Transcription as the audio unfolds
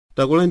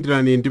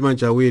Takulandirani ndi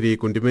manja awiri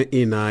ku ndime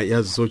ina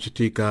ya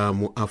zochitika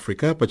mu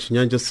Africa pa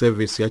Chinyanja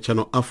service ya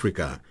Channel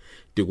Africa.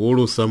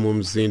 Tikuwulutsa mu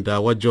mzinda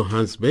wa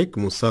Johannesburg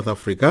mu South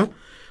Africa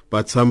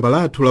pa tsamba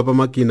lathu la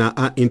pamakina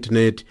a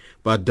internet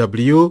pa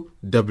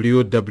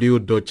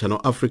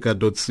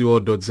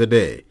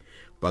www.channelafrica.co.za,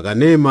 pa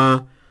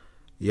kanema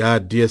ya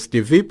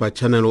DSTV pa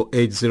channel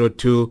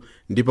 802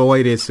 ndi pa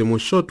wireless mu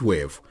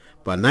shortwave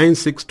pa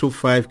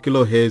 9625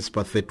 kHz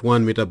pa 31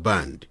 meter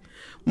band.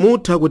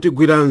 Mutha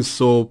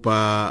kutigwiranso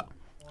pa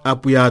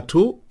app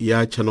yathu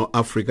ya Channel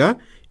Africa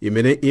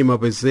imene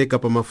imapezeka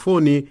pa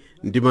mafoni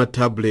ndi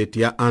matablet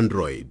ya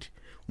Android.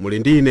 Muli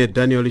ndi ine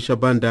Daniel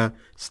Shabanda,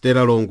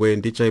 Stella Longwe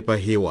ndi Chaipa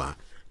Hiwa.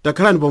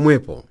 Takhalani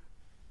pomwepo.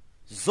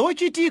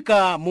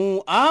 Zochitika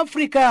mu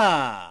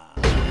Africa.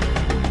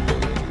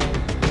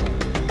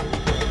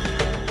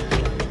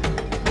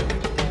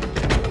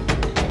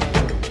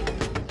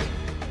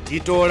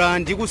 Titola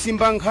ndi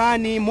kusimba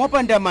nkhani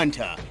mopanda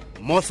mantha,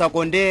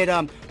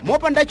 mosakondera,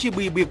 mopanda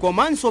chibwibwi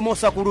komanso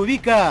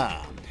mosakulubika.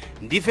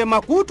 Ndife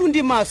makutu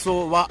ndi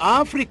maso wa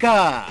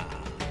Africa.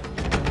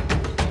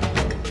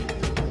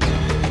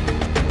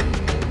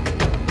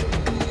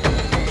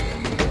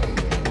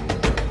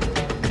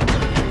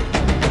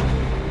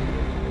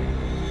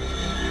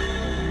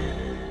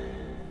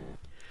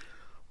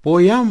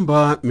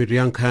 Poyamba mitu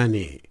ya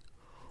nkhani.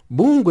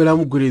 Bungwe la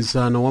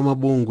mgwirizano wa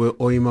mabungwe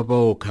oyima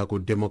paokha ku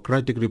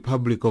Democratic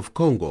Republic of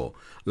Congo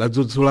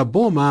ladzudzula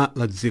boma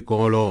la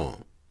dzikolo.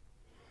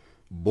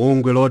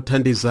 Bungwe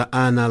lothandiza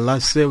ana la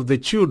Save the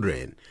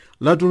Children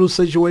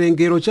latulutsa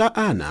chiwerengero cha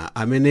ana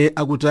amene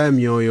akutaya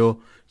miyoyo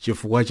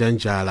chifukwa cha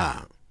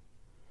njala.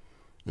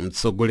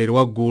 Mtsogoleri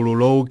wa gulu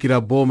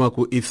lowukira boma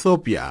ku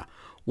Ethiopia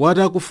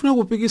wati akufuna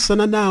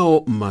kupikisana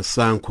nawo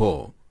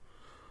m'masankho.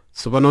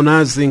 Tsopano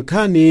nazi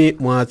nkhani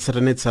mwa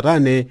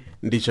tsatanetsatane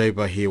ndi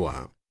Chaipa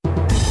Hiwa.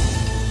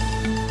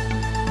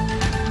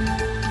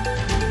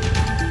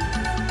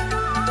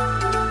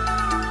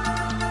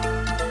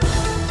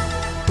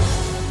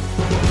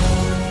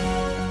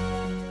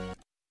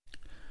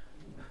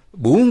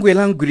 Bungwe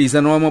la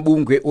mgwirizano wa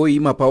mabungwe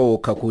oyima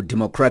paokha ku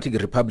Democratic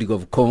Republic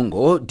of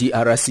Congo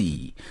DRC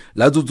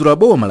ladzudzula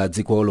boma la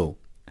dzikolo.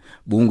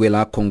 Bungwe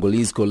la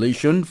Congolese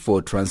Coalition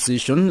for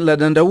Transition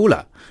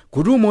ladandaula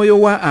kuti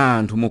umoyo wa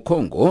anthu mu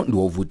Congo ndi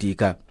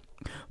wovutika.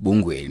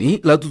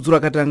 Bungweli ladzudzula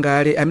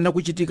katangale amene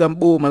akuchitika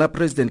m'boma la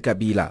President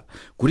Kabila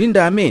kuti ndi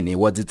amene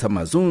wadzitsa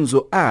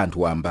mazunzo a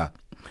anthu wamba.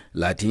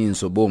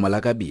 Latinso boma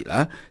la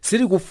Kabila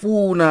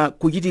silikufuna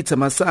kuchititsa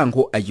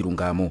masankho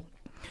achilungamo.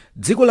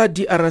 Dziko la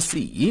DRC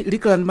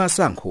likhala ndi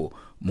masankho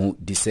mu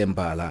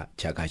Disembala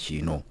chaka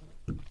chino.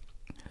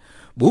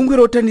 Bungwe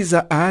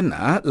lothandiza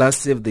ana la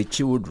Save the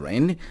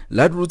Children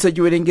latulutsa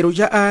chiwerengero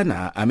cha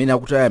ana amene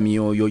akutaya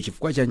miyoyo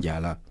chifukwa cha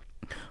njala.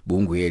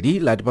 Bungweli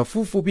lati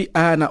pafupifupi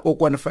ana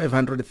okwana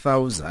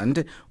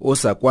 500,000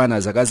 osakwana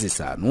zaka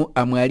zisanu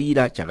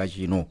amwalira chaka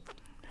chino.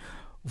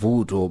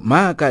 Vuto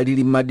maka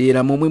lili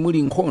m'madera momwe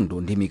muli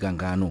nkhondo ndi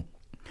mikangano.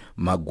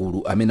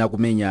 Magulu amene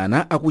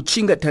akumenyana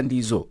akutchinga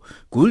thandizo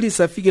kuti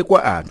lisafike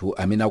kwa anthu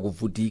amene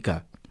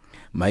akuvutika.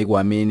 Maiko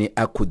amene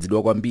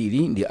akhudzidwa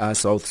kwambiri ndi a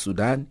South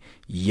Sudan,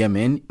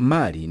 Yemen,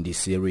 Mali ndi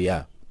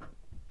Syria.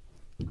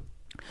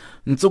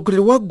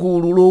 Mtsogoleri wa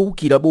gulu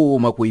lowukira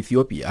boma ku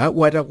Ethiopia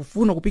wati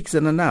akufuna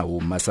kupikisana nawo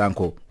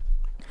m'masankho.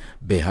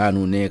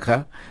 Behanu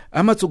Nekha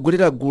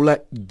amatsogolera gulu la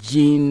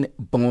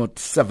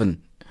G7.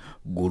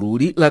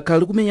 Gululi lakhala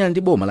likumenyana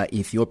ndi boma la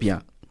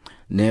Ethiopia.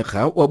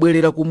 Nekha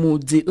wabwerera ku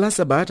mudzi la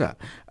Sabata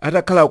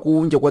atakhala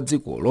kunja kwa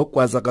dzikolo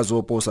kwa zaka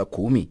zoposa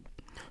 10.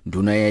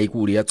 Nduna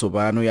yayikulu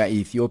yatsopano ya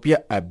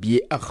Ethiopia Abiy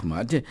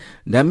Ahmed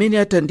ndi amene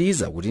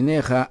athandiza kuti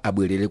Nekha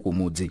abwerere ku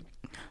mudzi.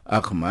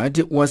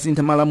 Ahmed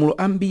wasintha malamulo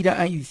ambiri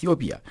a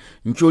Ethiopia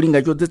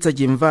ncholinga chodzetsa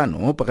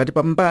chimvano pakati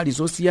pa mbali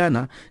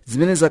zosiyana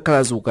zimene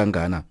zakhala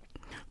zikukangana.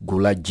 Gulu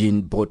la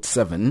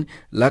G7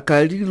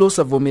 lakhala lili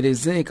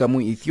losavomerezeka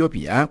mu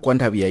Ethiopia kwa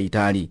nthawi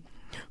yayitali.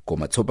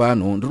 Koma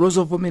tsopano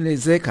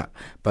ndilozovomerezeka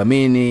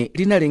pamene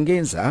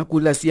linalengeza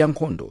kuti lasiya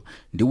nkhondo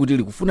ndi kuti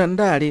likufuna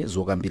ndale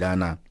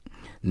zokambirana.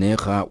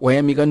 Nekha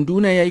wayamika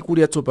nduna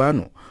yayikulu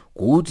yatsopano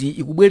kuti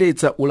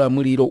ikubweretsa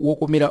ulamuliro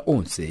wokomera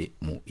onse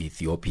mu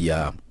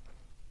Ethiopia.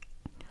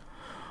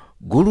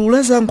 Gulu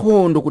la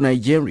zankhondo ku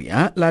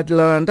Nigeria lati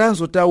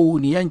lalandanso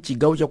tauni ya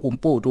mchigawo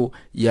chakumpoto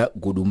ya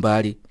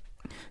Gudumbali.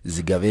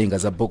 Zigawenga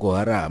za Boko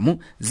Haram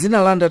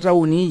zinalanda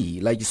tauni iyi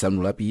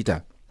lachisanu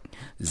lapita.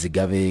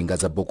 Zigawenga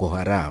za Boko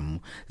Haram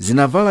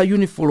zinavala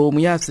uniform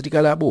ya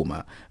asilikali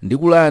aboma ndi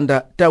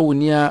kulanda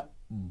tauni ya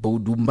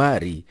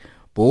Gudumbali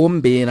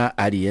poombera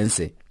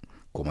aliyense.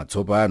 Koma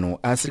tsopano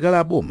asilikali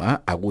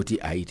aboma akuti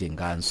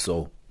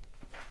aitenganso.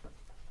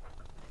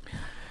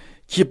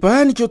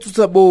 Chipani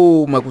chotsutsa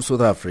boma ku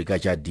South Africa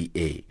cha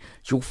DA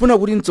chikufuna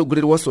kuti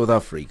mtsogoleri wa South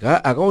Africa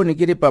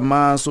akaonekere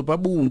pamaso pa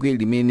bungwe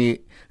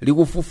limene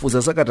likufufuza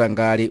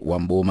zakatangale wa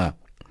mboma.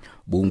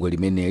 Bungwe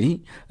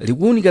limeneli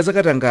likuunika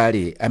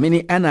zakatangale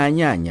amene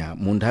ananyanya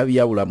mu nthawi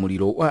ya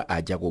ulamuliro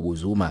wa Jacob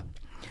Zuma.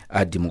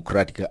 a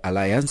Democratic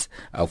Alliance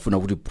akufuna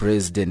kuti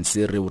President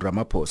Cyril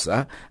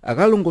Ramaphosa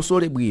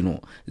akalongosole bwino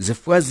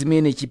zifukwa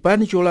zimene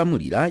chipani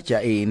cholamulira cha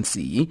ANC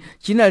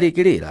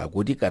chinalekerera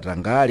kuti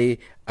Katangale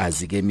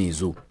azike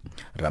mizu.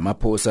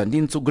 Ramaphosa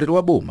ndi mtsogoleri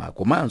wa boma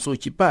komanso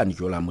chipani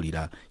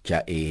cholamulira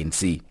cha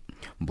ANC.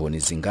 Mboni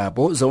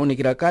zingapo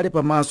zaonekera kale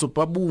pamaso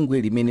pa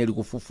bungwe limene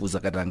likufufuza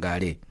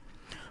Katangale.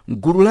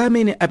 Mgulu la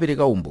amene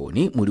apereka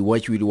umboni muli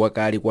wachiwiri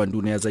wakale kwa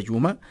nduna ya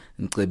zachuma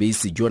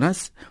Mcebisi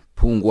Jonas,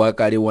 phungu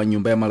wakale wa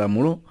nyumba ya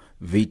malamulo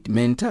Vit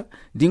Menta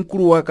ndi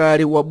mkulu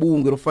wakale wa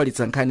bungwe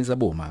lofalitsa nkhani za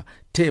boma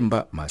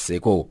Themba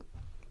Maseko.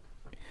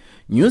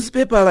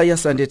 Newspaper ya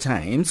Sunday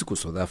Times ku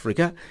South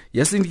Africa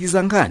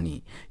yasindikiza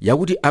nkhani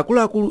yakuti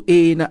akuluakulu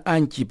ena a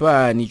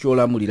mchipani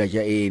cholamulira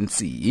cha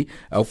ANC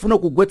akufuna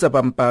kugwetsa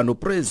pa mpando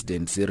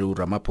President Cyril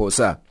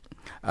Ramaphosa.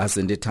 A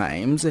Sunday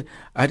Times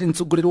ati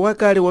mtsogoleri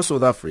wakale wa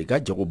South Africa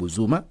Jacob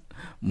Zuma,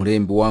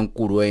 mlembi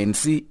wamkulu wa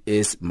ANC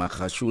S.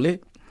 Magashule,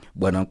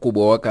 bwana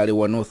mkubwa wakale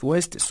wa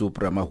Northwest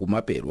Supra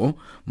Mahumapelo,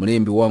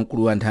 mlembi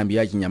wamkulu wa nthambi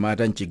ya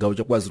Chinyamata mchigawo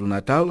cha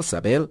KwaZulu-Natal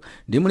Sabel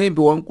ndi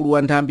mlembi wamkulu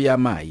wa nthambi ya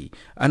Mai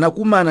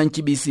anakumana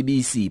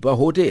mchibisibisi pa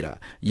hotela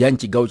ya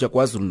mchigawo cha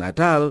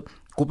KwaZulu-Natal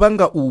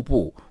kupanga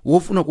upo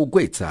wofuna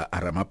kugwetsa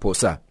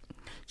Ramaphosa.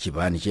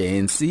 Chipani cha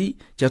ANC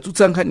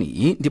chatsutsa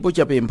nkhaniyi ndipo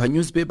chapempha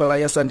newspaper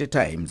ya Sunday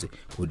Times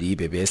kuti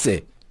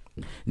ipepese.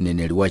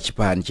 Mneneri wa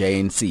chipani cha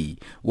ANC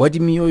wati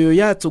miyoyo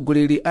ya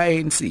atsogoleri a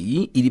ANC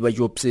ili pa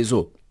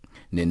chiopsezo.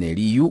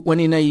 Mneneriyu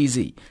wanena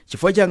izi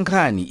chifukwa cha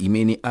nkhani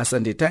imene a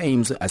Sunday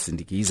Times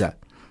asindikiza.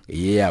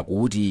 Iye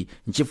akuti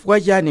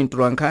nchifukwa chani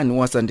mtolankhani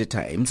wa Sunday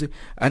Times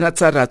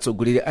anatsata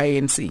atsogoleri a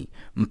ANC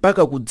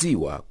mpaka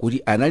kudziwa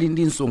kuti anali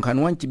ndi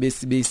msonkhano wa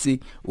mchibesibesi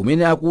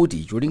umene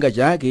akuti cholinga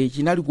chake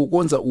chinali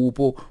kukonza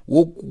upo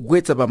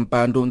wokugwetsa pa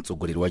mpando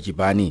mtsogoleri wa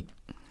chipani.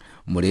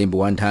 Mulembi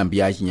wa nthambi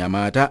ya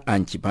Chinyamata a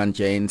mchipani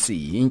cha ANC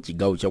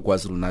mchigawo cha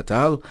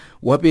KwaZulu-Natal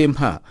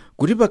wapempha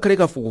kuti pakhale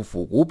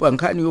kafukufuku pa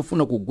nkhani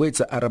yofuna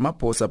kugwetsa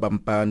Ramaphosa pa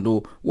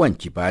mpando wa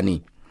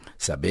mchipani.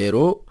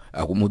 Sabero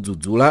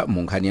akumudzudzula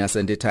mu nkhani ya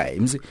Sunday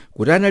Times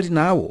kuti anali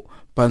nawo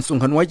pa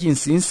msonkhano wa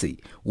chinsinsi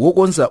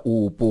wokonza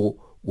upo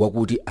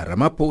wakuti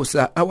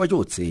Ramaphosa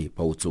awachotse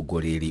pa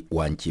utsogoleri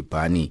wa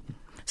mchipani.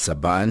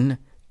 Saban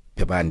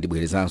pepani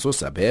ndibwerezanso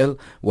Sabel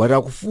wati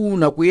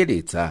akufuna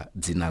kuyeretsa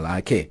dzina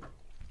lake.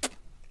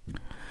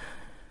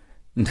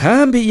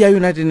 Nthambi ya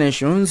United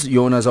Nations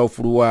yona za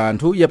ufulu wa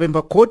anthu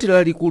yapempha khoti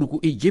lalikulu ku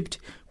Egypt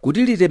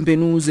kuti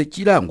litembenuze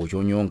chilango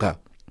chonyonga.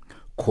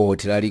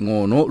 Khoti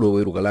laling'ono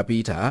loweruka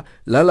lapita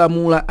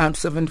lalamula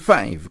anthu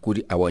 75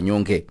 kuti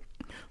awanyonge.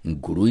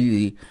 Mgulu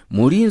ili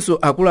mulinso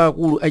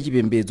akuluakulu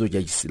achipembedzo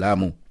cha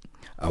Chisilamu.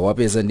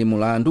 Awapeza ndi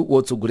mulandu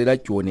wotsogolera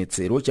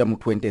chionetsero cha mu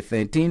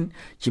 2013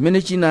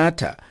 chimene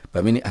chinatha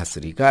pamene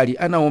asilikali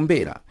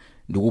anaombera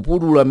ndi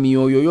kupulula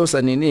miyoyo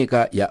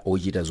yosaneneka ya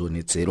ochita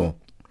zionetsero.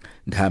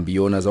 Nthambi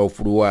yona za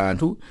ufulu wa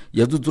anthu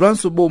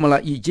yadzudzulanso boma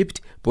la Egypt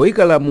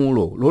poyika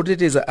lamulo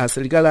loteteza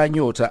asilikali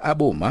anyota a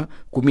boma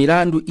ku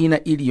milandu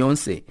ina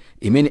iliyonse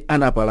imene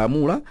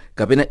anapalamula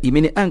kapena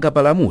imene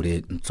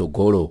angapalamule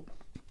mtsogolo.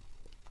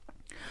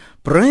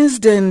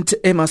 President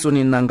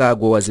Emerson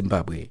Mnangagwa wa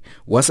Zimbabwe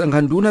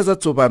wasankha nduna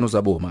zatsopano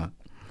za boma.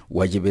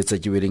 Wachepetsa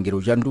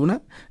chiwerengero cha nduna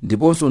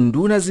ndiponso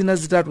nduna zina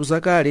zitatu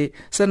zakale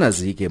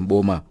sanazike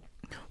mboma.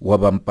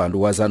 Wapampando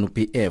wa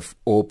ZANU-PF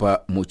Opa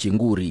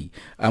Muchinguri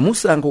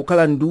amusankha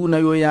kukhala nduna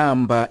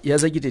yoyamba ya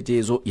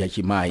zachitetezo ya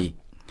chimayi.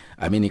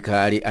 Amene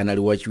kale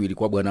anali wachiwiri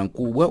kwa bwana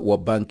mkubwa wa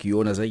banki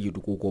yona za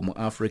chitukuko mu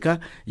Africa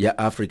ya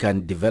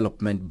African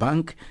Development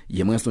Bank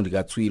yemwenso ndi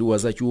katswiri wa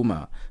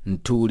zachuma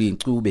Ntuli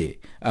Ncube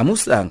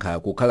amusankha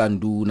kukhala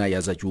nduna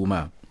ya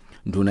zachuma.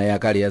 Nduna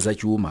yakale ya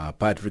zachuma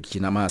Patrick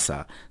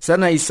Chinamasa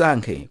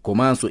sanayisankhe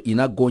komanso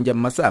inagonja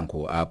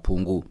m'masankho a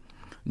phungu.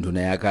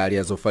 Nduna yakale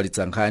ya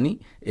zofalitsa nkhani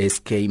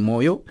SK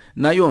Moyo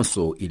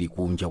nayonso ili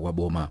kunja kwa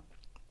boma.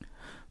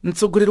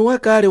 Mtsogoleri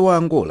wakale wa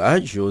Angola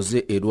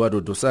José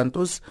Eduardo dos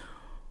Santos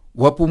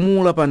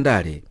wapumula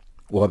pandale.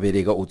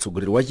 Wapereka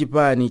utsogoleri wa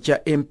chipani cha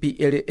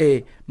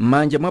MPLA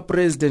m'manja mwa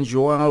President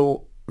João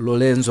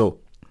Lourenço.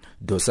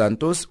 Dos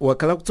Santos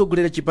wakhala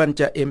kutsogolera chipani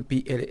cha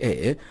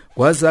MPLA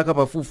kwa zaka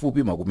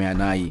pafupifupi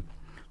 40.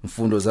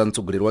 Mfundo za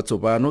mtsogoleri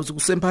watsopano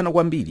zikusemphana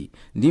kwambiri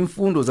ndi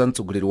mfundo za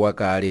mtsogoleri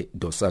wakale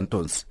Dos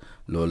Santos.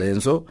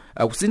 Lourenço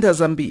akusintha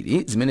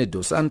zambiri zimene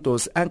Dos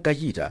Santos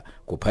ankachita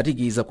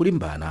kuphatikiza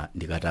kulimbana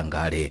ndi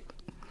Katangale.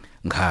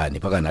 Nkhani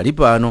pakanali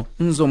pano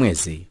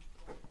nzomwezi.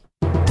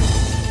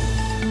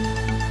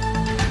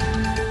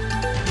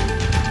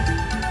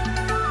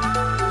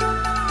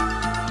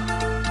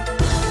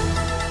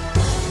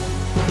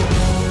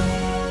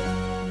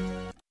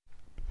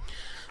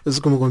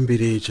 Zikomo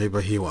kwambiri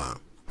chaipahiwa.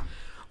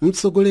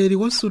 Mtsogoleri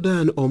wa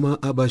Sudan Omar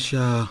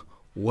al-Bashir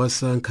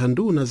wasankha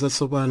nduna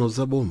zatsopano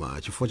za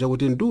boma chifukwa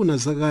chakuti nduna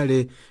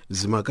zakale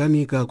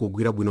zimakanika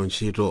kugwira bwino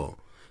ntchito.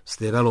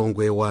 Stella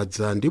Longwe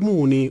wadza ndi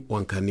muni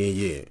wa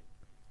nkhaniyi.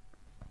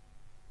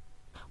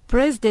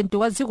 President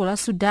wa dziko la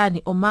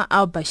Sudan Omar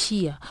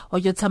al-Bashir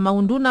wachotsa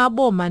maunduna a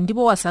boma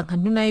ndipo wasankha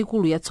nduna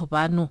ikulu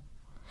yatsopano.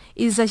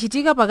 izi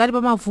zachitika pakati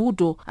pa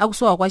mavuto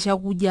akusowa kwa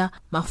chakudya,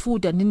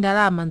 mafuta ndi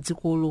ndalama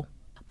mdzikolo.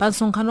 Pa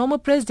nsonkhano omwe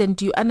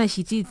purezidentiyo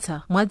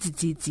anachititsa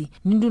mwadzidzidzi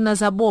ndi nduna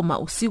za boma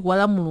usiku wa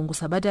la Mulungu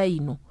sabata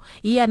ino,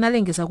 iye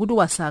analengeza kuti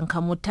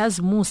wasankha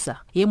Mutazi Musa,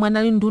 yemwe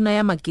anali nduna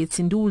ya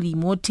magetsi ndi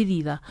ulimi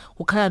wothirira,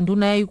 kukhala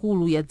nduna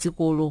yayikulu ya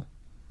dzikolo.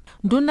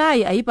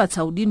 Ndunayi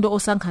ayipatsa udindo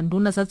osankha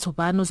nduna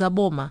zatsopano za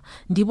boma,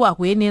 ndipo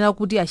akuyenera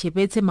kuti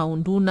achepetse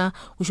maunduna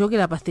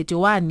kuchokera pa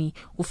 31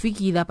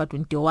 kufikira pa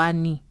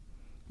 21.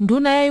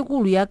 Nduna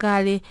yayikulu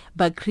yakale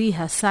Bakri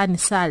Hassan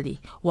Saleh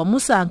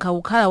wamusankha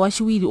kukhala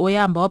wachiwiri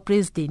oyamba wa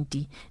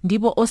presidenti,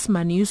 ndipo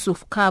Osman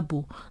Yusuf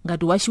Kabu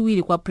ngati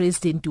wachiwiri kwa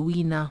presidenti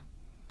wina.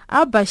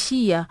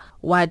 Al-Bashir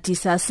wati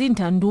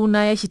sasintha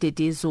nduna ya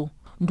chitetezo,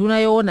 nduna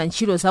yoona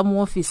ntchito za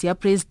mu ofisi ya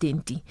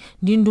presidenti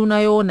ndi nduna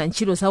yoona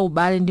ntchito za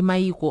ubale ndi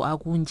mayiko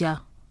akunja.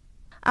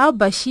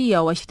 Al-Bashir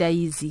wachita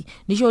izi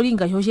ndi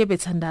cholinga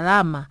chochepetsa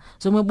ndalama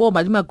zomwe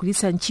boma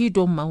limagwiritsa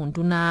ntchito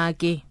m'maunduna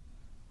ake.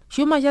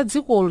 Chuma cha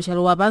dzikolo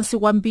chalowa pansi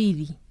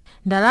kwambiri,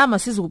 ndalama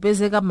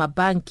sizikupezeka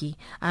m'mabanki,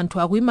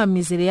 anthu akuyima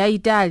mizere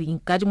yayitali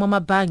mkati mwa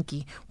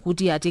mabanki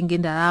kuti atenge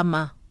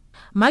ndalama.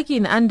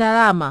 Makina a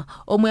ndalama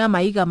omwe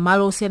amayika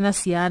m'malo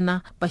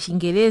osiyanasiyana, pa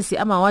Chingerezi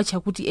amawatcha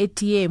kuti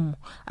ATM,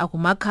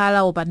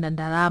 akumakhala opanda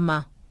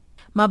ndalama.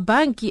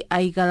 Mabanki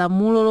ayika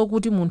lamulo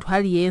lokuti munthu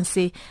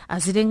aliyense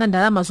azitenga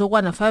ndalama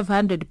zokwana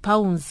 500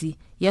 pounds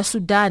ya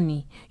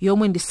Sudani,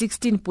 yomwe ndi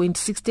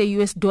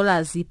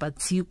 $16.60 pa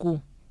tsiku.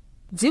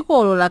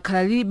 Dzikolo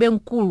lakhala lilibe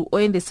mkulu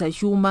oyendetsa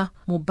chuma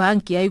mu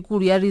banki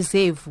yayikulu ya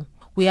Reserve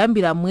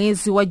kuyambira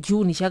mwezi wa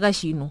Juni chaka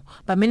chino,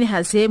 pamene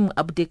Hazem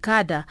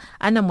Abdelkader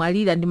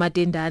anamwalira ndi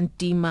matenda a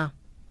mtima.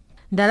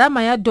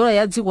 Ndalama ya dola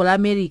ya dziko la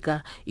America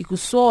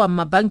ikusowa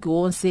m'mabanki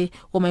onse,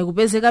 koma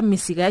ikupezeka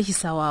m'misika ya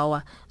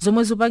chisawawa,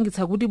 zomwe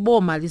zipangitsa kuti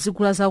boma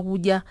lizigula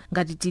zakudya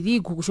ngati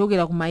tirigu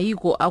kuchokera ku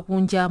mayiko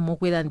akunja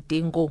mokwera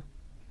mtengo.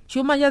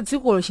 Chuma cha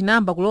dzikolo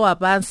chinayamba kulowa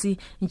pansi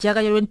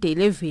mchaka cha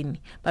 2011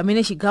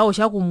 pamene chigawo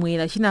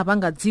chakumwera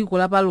chinapanga dziko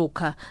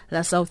lapalokha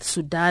la South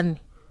Sudan.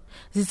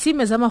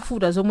 Zitsime za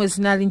mafuta zomwe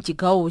zinali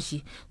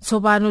mchigawochi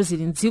tsopano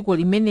zili mdziko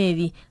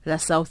limeneli la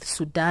South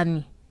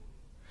Sudan.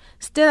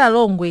 Stella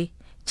Longwe,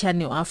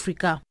 Channel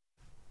Africa.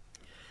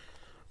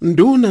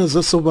 Nduna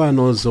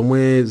zatsopano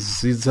zomwe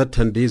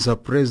zidzathandiza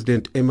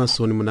President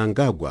Emerson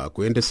Mnangagwa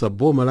kuyendetsa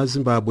boma la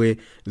Zimbabwe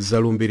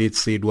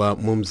zalumbiritsidwa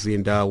mu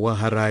mzinda wa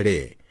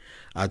Harare.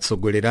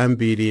 Atsogoleri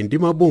ambiri ndi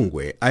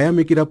mabungwe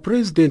ayamikira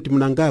President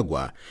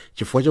Mnangagwa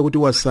chifukwa chakuti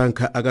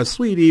wasankha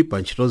akatswiri pa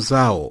ntchito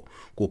zawo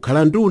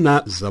kukhala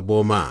nduna za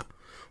boma.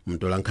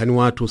 Mtolankhani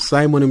wathu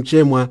Simon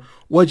Mchemwa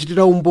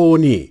wachitira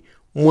umboni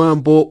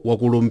mwambo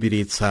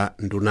wakulumbiritsa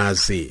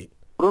ndunazi.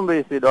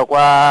 Kulumbiritsidwa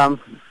kwa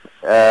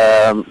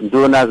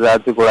nduna za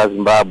dziko la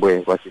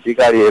Zimbabwe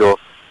kwachitika lero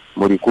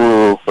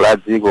mulikulu la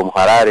dziko mu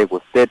Harare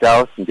ku State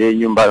House, ndi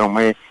nyumba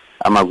yomwe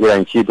amagwira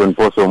ntchito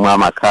ndiponso omwe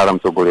amakhala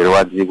mtsogoleri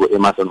wa dziko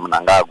Emerson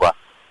Mnangagwa.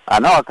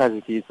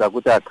 Anawakhazikitsa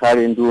kuti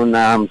akhale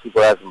nduna mdziko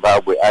la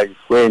Zimbabwe ali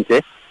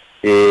 20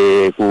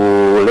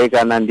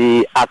 kulekana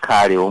ndi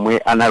akhale omwe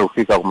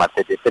analufika kuma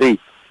 33,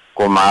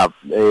 koma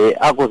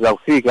akuza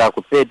kufika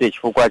ku 30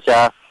 chifukwa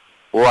cha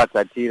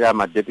owatsatira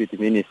ma deputy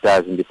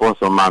ministers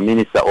ndiponso ma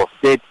minister of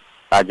state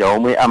aja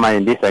omwe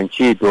amayendesa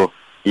ntchito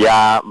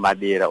ya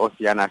madera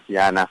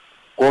osiyana-siyana.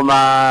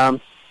 Koma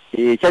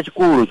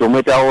chachikulu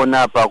chomwe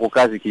taona pa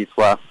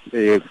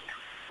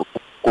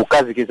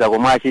kukazikitsa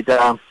komwe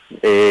achita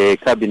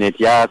cabinet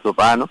ya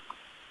tsopano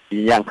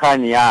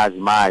nkhani ya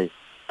azimayi.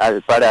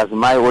 Pali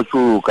azimayi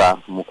ochuluka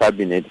mu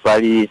cabinet,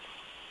 pali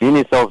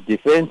minister of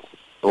defense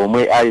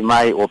omwe ali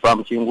mayi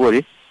Opam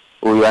Chinguri,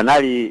 uyu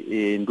anali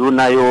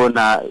nduna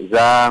yoona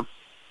za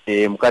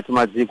mkati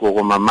mwa dziko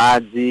koma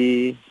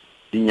madzi,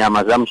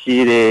 nyama za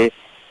mshire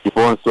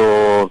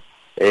ndiponso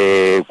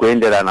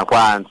kuyenderana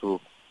kwa anthu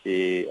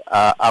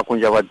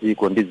akunja kwa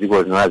dziko ndi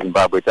dziko lino la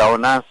Zimbabwe.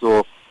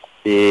 Taonanso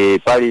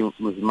pali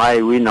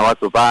mzimayi wina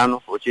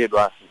watsopano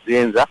ochedwa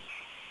Zenza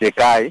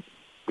Sekai,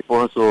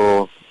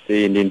 ndiponso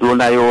ndi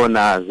nduna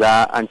yoona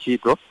za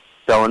antchito.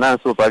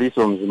 Taonanso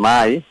paliso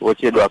mzimayi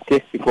ochedwa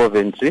Casey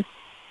Coventry.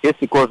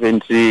 Casey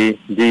Coventry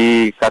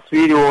ndi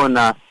katswiri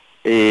woona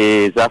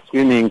za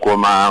swimming,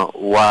 koma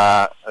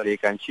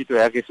waleka ntchito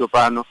yake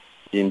tsopano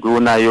ndi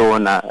nduna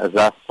yoona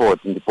za sport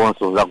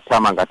ndiponso za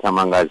kuthamanga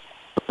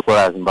dziko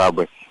la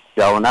Zimbabwe.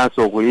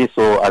 Taonanso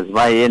kuliso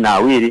azimayi ena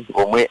awiri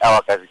omwe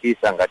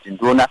awakazikisa ngati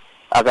nduna.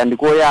 Aka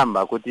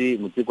ndikoyamba kuti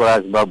mu dziko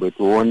la Zimbabwe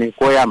tuone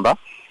koyamba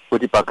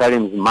kuti pakale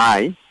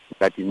mzimayi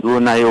ngati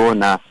nduna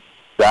yoona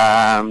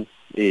za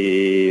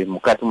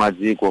mukati mwa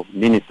dziko,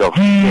 minister of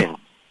defense,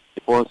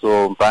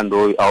 ndiponso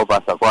mpando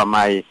awopasa kwa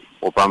mayi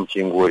Opam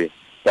Chinguri.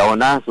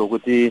 Taonanso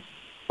kuti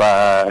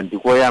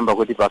ndikoyamba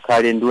kuti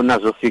pakale nduna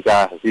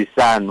zofika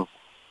zisanu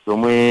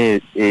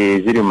zomwe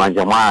zili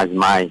manja mwa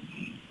azimayi.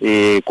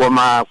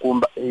 Koma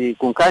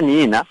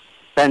kunkhani ina,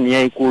 nkhani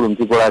yayikulu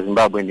mdziko la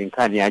Zimbabwe ndi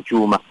nkhani ya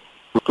chuma,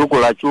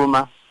 kutukula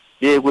chuma,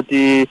 ndiye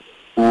kuti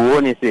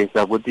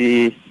kuonesesa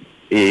kuti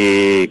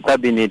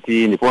cabinet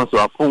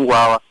ndiponso aphungu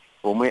awa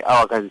omwe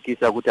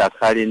awakazikisa kuti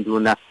akhale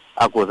nduna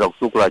akoza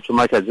kutukula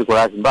chuma cha dziko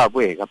la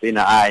Zimbabwe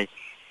kapena ayi.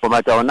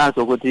 Koma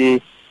taonanso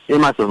kuti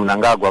Emerson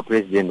Mnangagwa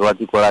president wa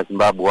dziko la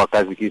Zimbabwe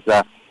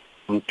wakazikisa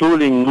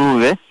Mtuli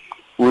Nguluve,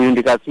 uyu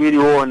ndikatswiri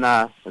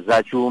wona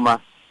za chuma,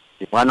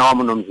 mwana wa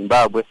muno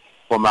Zimbabwe,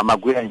 koma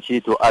magwira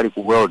ntchito ali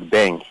ku World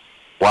Bank.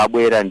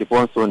 Wabwera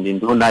ndiponso ndi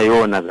nduna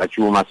yona za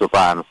chuma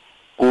tsopano.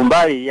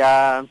 Kumbali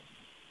ya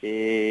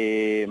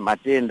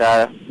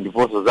matenda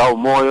ndiponso za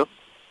umoyo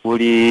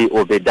kuli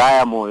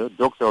Obedaya Moyo,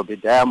 Dr.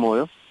 Obedaya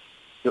Moyo.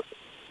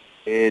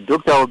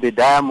 Dr.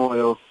 Obedaya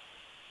Moyo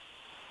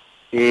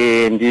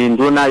ndi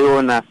nduna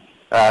yona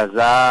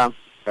za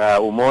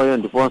umoyo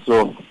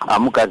ndiponso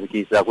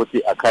amukazikisa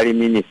kuti akhali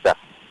minister.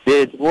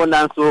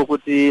 Tikuonanso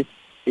kuti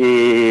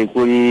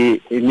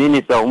kuli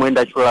minister omwe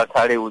ndachula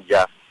kale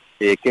uja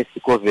Kesi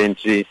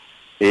Coventry,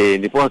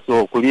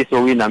 ndiponso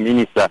kuliso wina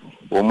minister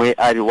omwe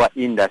ali wa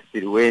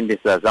industry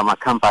wendesa za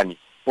makampani.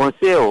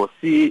 Onsewo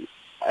si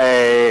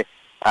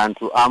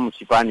anthu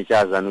amuchipani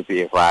cha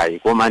ZANU-PF,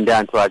 koma ndi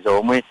anthu aja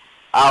omwe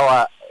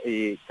awa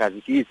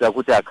kazikisa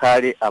kuti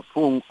akhale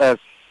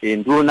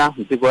nduna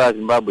mdziko la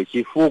Zimbabwe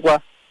chifukwa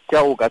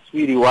cha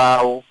ukatswiri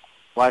wawo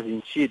wa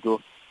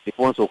ntchito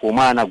ndiponso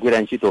komwe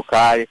anagwira ntchito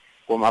kale.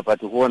 Koma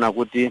patikuona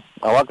kuti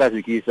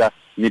awakazikisa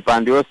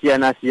mipando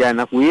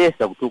yosiyana-siyana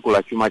kuyesa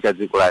kutukula chuma cha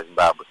dziko la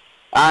Zimbabwe.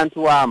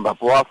 Anthu amba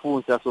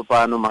powafunsa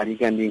tsopano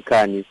malinga ndi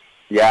nkhani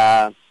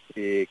ya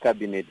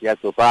cabinet ya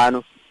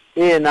tsopano,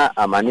 ena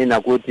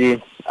amanena kuti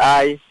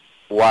ayi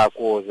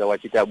wakoza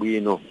wachita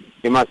bwino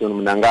Emerson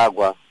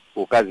Mnangagwa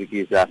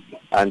kukazikisa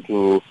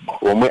anthu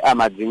omwe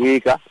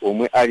amadziwika,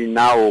 omwe ali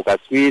nawo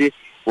ukatswiri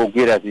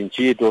wogwira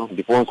zintchito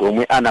ndiponso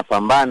omwe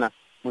anapambana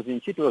mu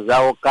zintchito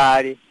zawo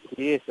kale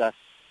kuyesa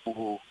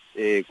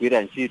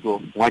kugwira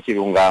ntchito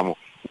mwachilungamo.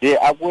 Ndi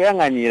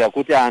akuyang'anira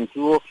kuti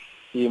anthuwo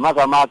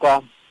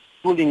makamaka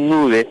Mtuli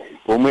Nguluve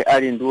omwe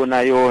ali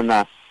nduna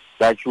yona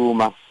za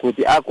chuma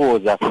kuti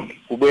akoza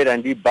kubwera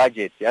ndi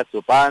budget ya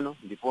tsopano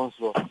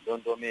ndiponso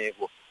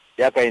ndondomeko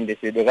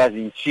yakayendesedwe kazi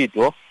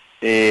ntchito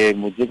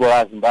mu dziko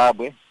la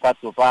Zimbabwe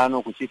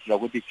patsopano kuchitira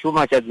kuti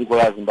chuma cha dziko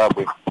la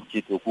Zimbabwe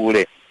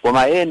chitukule.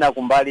 Koma ena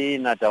kumbali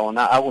ina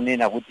taona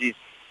akunena kuti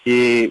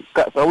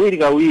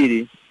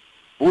kawiri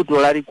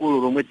vuto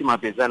lalikulu lomwe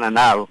timapezana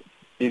nalo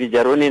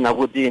lilijaronena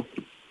kuti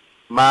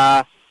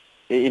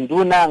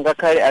nduna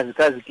ngakhale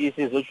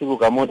azikazikise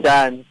zochuluka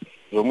motani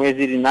zomwe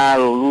zili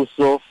nalo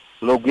luso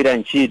logwira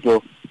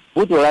ntchito,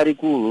 vuto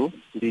lalikulu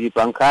lili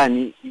pa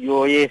nkhani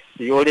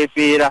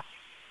yolepera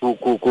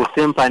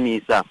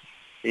kusempanisa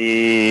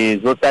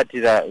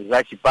zotsatira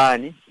za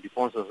chipani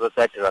ndiponso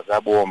zotsatira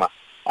za boma.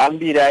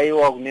 Ambiri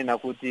ayiwo akunena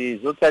kuti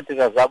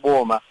zotsatira za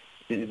boma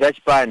za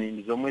chipani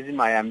ndi zomwe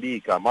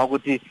zimayambika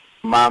mwakuti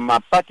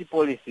party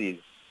policies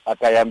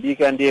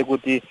akayambika ndiye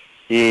kuti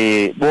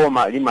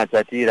boma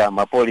limatsatira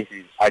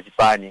policies a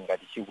chipani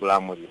ngati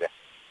chikulamulira.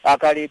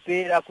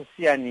 Akalepera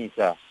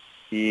kusiyanisa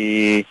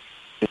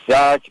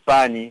za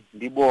chipani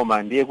ndi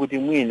boma ndiye kuti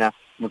mwina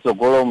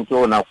mutsogolo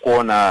mutona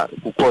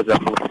kukoza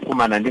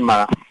kukumana ndi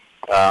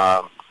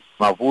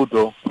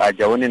mavuto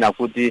ajaonena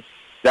kuti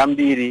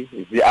zambiri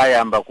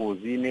ziayamba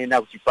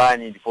kuzinena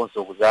kuchipani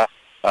ndiponso kuza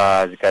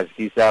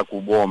zikazikisa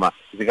kuboma.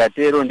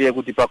 Zikatero ndiye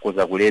kuti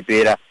pakoza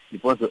kulepera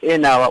ndiponso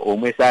enawa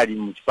omwe sali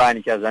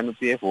muchipani cha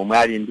ZANU-PF omwe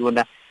ali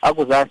nduna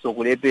akuzanso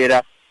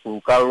kulepera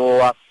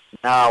kukalowa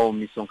nawo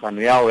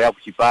misonkhano yawo ya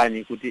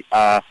kuchipani kuti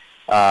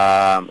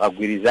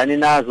agwirizane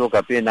nazo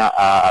kapena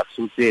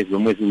asutse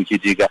zomwe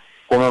zikuchitika.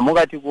 Koma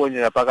mukati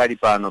kuonera pakali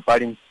pano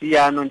pali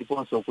msiyano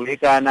ndiponso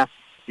kulekana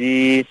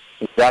ndi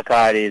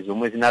zakale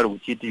zomwe zinali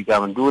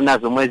kuchitika. Nduna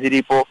zomwe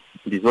zilipo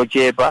ndi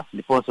zochepa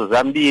ndiponso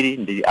zambiri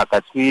ndi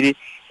akatswiri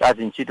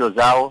kazi ntchito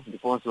zawo,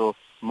 ndiponso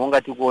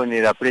monga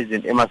tikuonera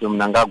President Emerson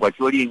Mnangagwa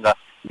cholinga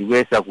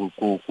ndikuyesa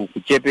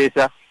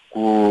kuchepesa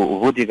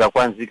kuvutika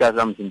kwa nzika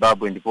za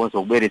Zimbabwe ndiponso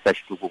kubweretsa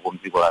chitukuko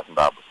mdziko la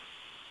Zimbabwe.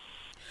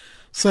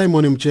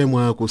 Simon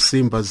Mchemwa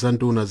kusimba za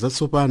nduna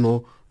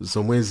zatsopano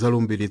zomwe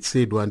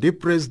zalumbiritsidwa ndi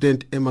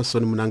President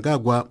Emerson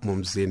Mnangagwa mu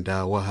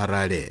mzinda wa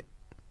Harare.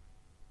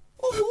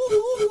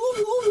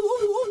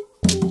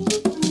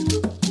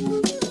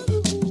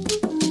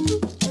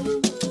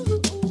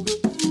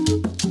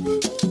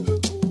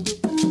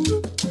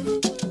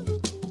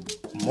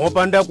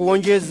 Mopanda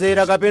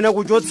kuonjezera kapena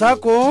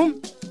kuchotsako,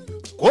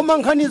 koma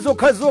nkhani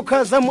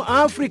zokha za mu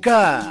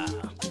Africa.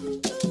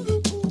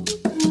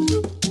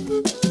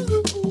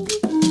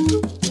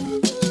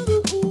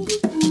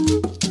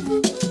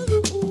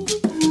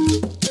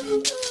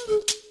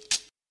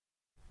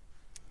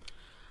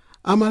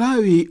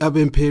 Amalawi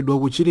apemphedwa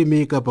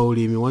kuchilimika pa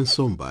ulimi wa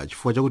nsomba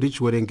chifukwa chakuti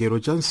chiwerengero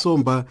cha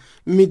nsomba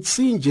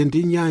m'mitsinje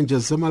ndi nyanja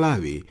za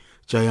Malawi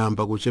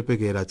chayamba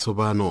kuchepekera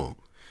tsopano.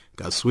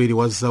 Kaswiri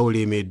wa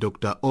zaulimi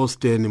Dr.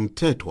 Austin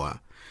Mtetwa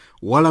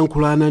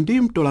walankhulana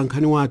ndi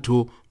mtolankhani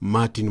wathu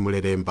Martin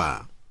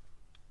Muleremba.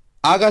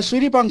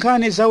 Akaswiri pa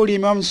nkhani za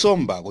ulimi wa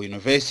nsomba ku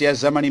Yunivesiti ya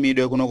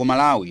Zamalimidwe kuno ku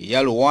Malawi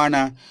ya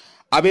Luwana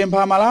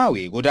apempha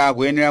Malawi kuti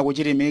akuyenera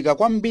kuchilimika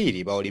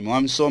kwambiri pa ulimi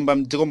wa nsomba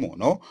mdziko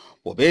muno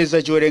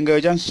popeza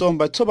chiwerengero cha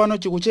nsomba tsopano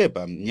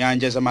chikuchepa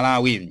m'nyanja za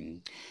Malawi.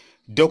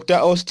 Dr.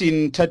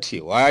 Austin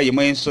Tatiwa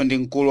yemwenso ndi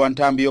mkulu wa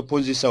nthambi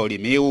yophunzitsa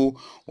ulimiwu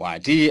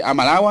wati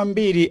amalawi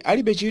ambiri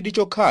alibe chidwi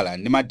chokhala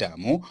ndi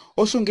madamu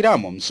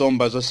osungiramo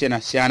nsomba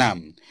zosiyanasiyana.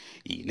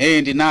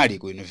 Ine ndinali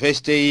ku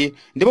yunivesiti iyi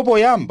ndipo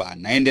poyamba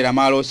nayendera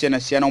malo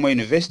osiyanasiyana omwe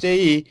yunivesiti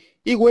iyi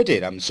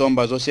ikuwetera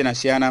nsomba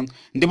zosiyanasiyana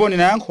ndipo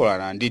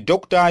ndinayankhulana ndi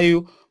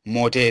doktayu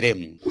motere.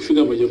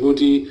 Kufika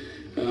pachakuti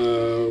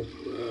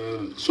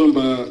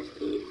nsomba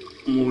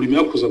mulimi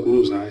akhoza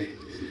kuluza ayi.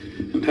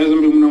 Nthawi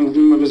zambiri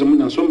mumapeza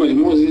muna nsomba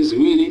imodzi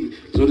ziwiri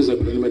zoti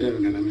zagwidwa ndi matenda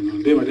ngati amene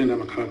ndiye matenda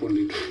amakhalapo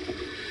ndithu.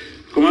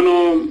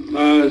 Komano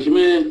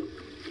chimene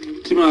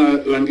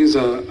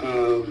timalangiza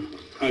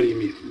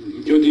alimi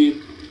choti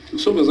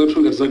nsomba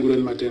zathu ngati zagwidwa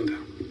ndi matenda.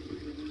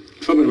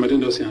 Chifukwa pali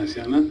matenda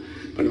osiyanasiyana,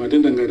 pali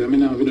matenda ngati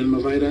amene amagwidwa ndi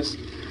mavirus,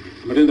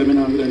 matenda amene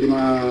amagwidwa ndi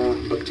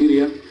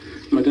mabacteria,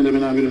 matenda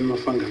amene amagwidwa ndi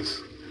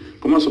mafungus.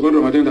 Komanso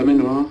patwa matenda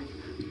amene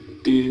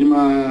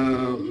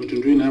tilima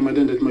mtundu ina ya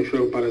matenda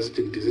timachula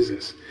parasitic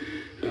diseases.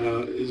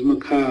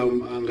 Zimakhala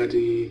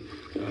ngati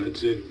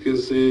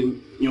tikeze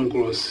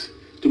nyongolosi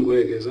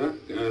tingoyekeza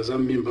za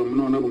mmimba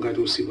munaonapo ngati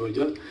usiku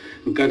uja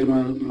ngati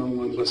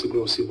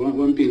mukasegula usiku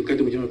wambiri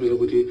ngati muchamapeza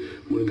kuti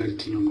muli ngati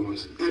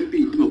tinyongolosi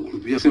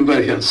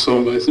simbali ya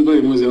nsomba simbali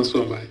imodzi ya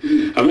nsomba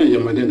amene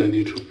matenda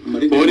ndithu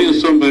poti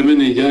nsomba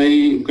imene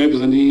jayi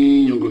mukayipeza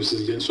ndi nyongolosi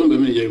zija nsomba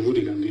imene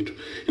jayivutika ndithu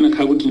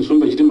inakhala kuti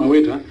nsomba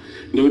chitimaweta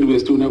ndikuti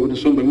bwezi tiuna kuti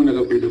nsomba imene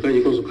akakulidwa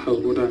kayi kozokhala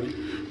zikotani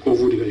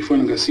kovutika chifukwa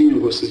ngasi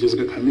nyongolosi zija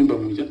zikakhala mimba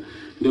muja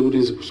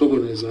ndikuti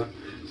zikusokoneza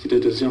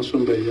chitetezo cha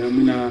nsomba ya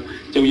mwina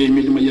chakudya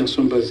chimene chimadya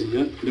nsomba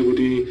zija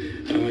ndikuti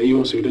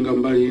iyonse ikutenga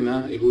mbali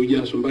ina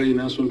ikudya mbali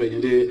ina nsomba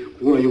ine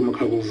kukula yo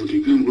makhala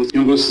kovutika.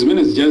 Nyongolosi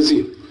zimene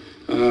zijazi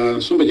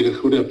nsomba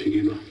chikakhala kuti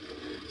aphikidwa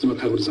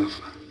zimakhala kuti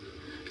zafa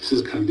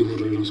sizikhala ndi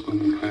vuto lilonse kwa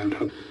munthu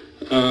ayanthu.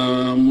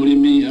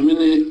 Mulimi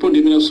amene pondi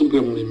imene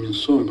asungula mulimi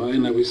nsomba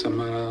ena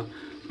kuisamala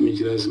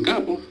m'njira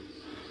zingapo.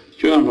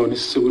 Choyamba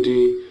onesese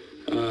kuti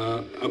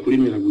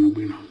akulimira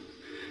bwinobwino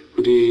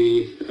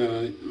kuti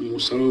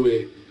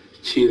musalowe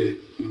chile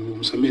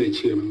musamere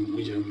chile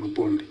mwija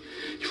mapondi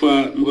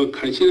chifukwa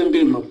mukakhala chile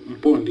mbiri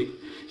mpondi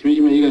chimene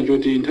chimayika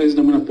nchoti nthawi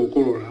zina mwina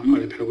pokolola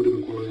amalephera kuti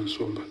mukolole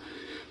nsomba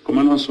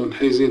komanso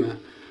nthawi zina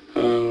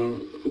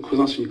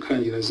kukhozanso nkhala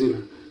njira zina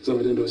za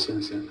matenda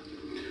osiyanasiyana.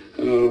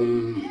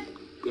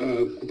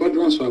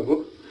 Kupatulanso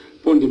apo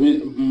pondi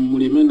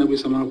mulimi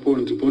nakuisamala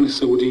pondi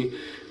poonesa kuti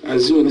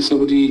azionesa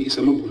kuti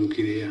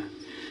isamagumukire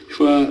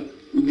chifukwa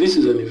this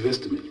is an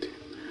investment.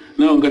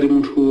 Now ngati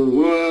munthu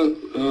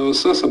wa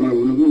sasa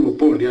mwana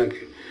pondi yake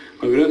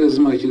mapiro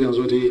zimachita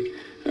zoti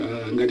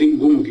ngati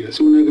kugumukira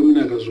siku nake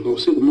mina akazuka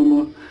usiku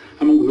mama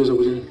amangopeza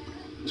kuti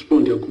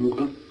spondi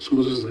yakumuka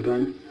nsomba zonse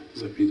zatani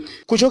zapita.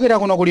 Kuchokera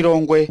kuno ku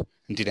Lilongwe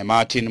ndine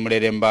Martin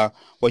Mleremba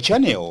wa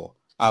Channel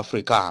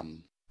Africa.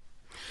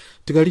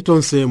 Tikali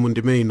tonse mu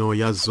ndime ino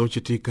ya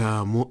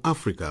zochitika mu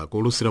Africa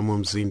kulusira mu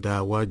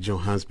mzinda wa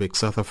Johannesburg,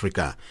 South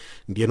Africa.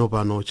 Ndiyeno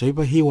pano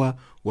Chaipa Hiwa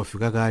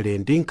wafika kale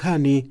ndi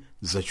nkhani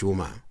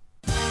zachuma.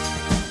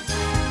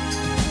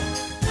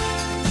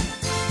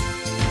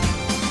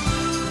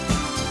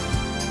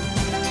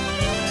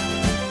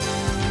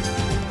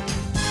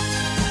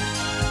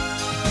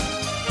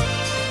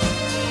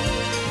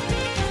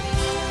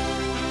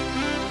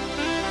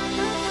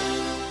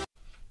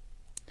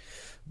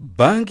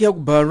 Banki ya ku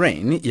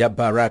Bahrain ya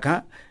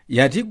Baraka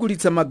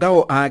yatigulitsa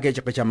magawo ake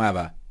chaka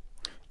chamava.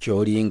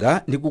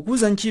 Cholinga ndi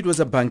kukuza ntchito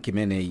za banki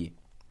imeneyi.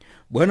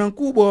 Bwana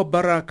mkubwa wa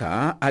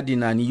Baraka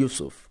Adnan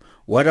Yusuf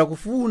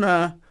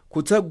watakufuna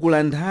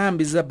kutsagula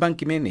nthambi za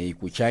banki imeneyi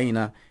ku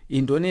China,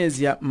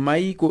 Indonesia,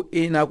 maiko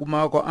ena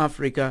akumawa kwa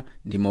Africa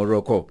ndi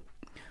Morocco.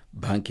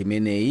 Banki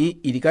imeneyi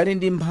ilikali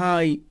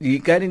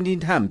ndi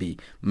nthambi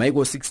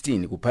maiko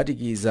 16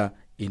 kuphatikiza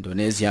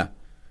Indonesia.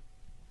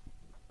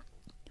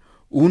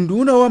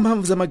 Unduna wa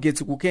mphamvu za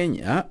magetsi ku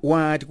Kenya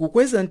wati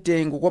kukweza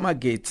mtengo kwa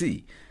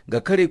magetsi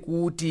ngakhale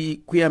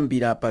kuti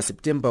kuyambira pa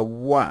September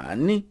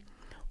 1.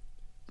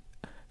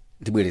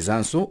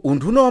 Ndibwerezanso,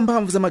 unduna wa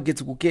mphamvu za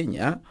magetsi ku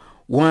Kenya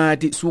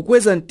wati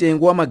sukweza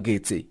mtengo wa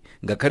magetsi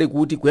ngakhale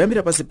kuti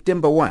kuyambira pa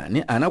September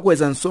 1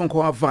 anakweza msonkho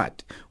wa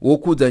VAT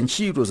wokhudza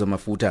ntchito za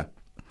mafuta.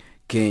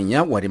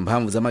 Kenya wati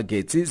mphamvu za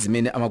magetsi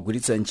zimene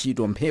amagwiritsa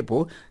ntchito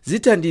mphepo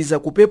zithandiza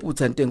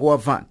kupeputsa mtengo wa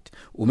VAT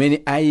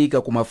umene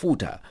ayika ku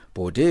mafuta,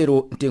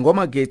 potero mtengo wa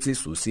magetsi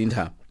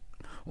susintha.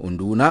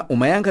 Unduna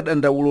umayankha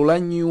dandaulo la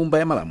nyumba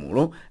ya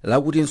malamulo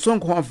lakuti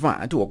msonkho wa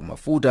VAT wa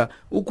kumafuta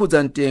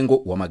ukhudza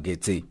mtengo wa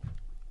magetsi.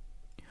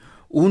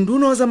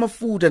 Unduna wa za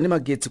mafuta ndi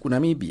magetsi ku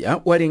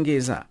Namibia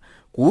walengeza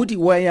kuti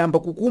wayamba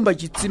kukumba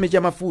chitsime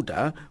cha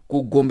mafuta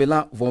ku gombe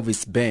la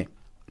Walvis Bay.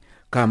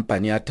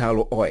 Kampani ya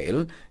Tullow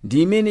Oil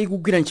ndi imene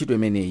ikugwira ntchito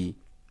imeneyi.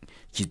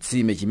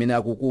 Chitsime chimene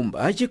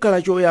akukumba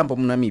chikhala choyamba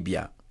mu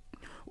Namibia.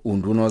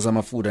 Unduna wa za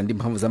mafuta ndi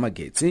mphamvu za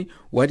magetsi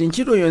wati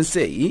ntchito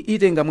yonseyi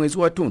itenga mwezi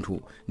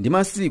wathunthu ndi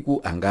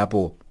masiku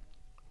angapo.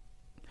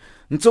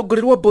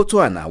 Mtsogoleri wa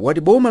Botswana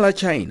wati boma la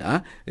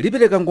China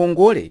lipereka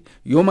ngongole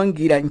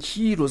yomangira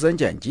ntchito za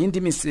njanji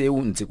ndi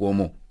misewu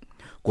mdzikomo.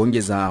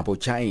 Kuonjeza apo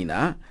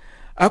China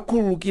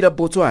akhululukira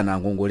Botswana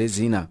ngongole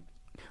zina.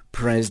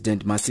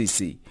 President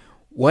Masisi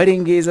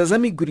walengeza za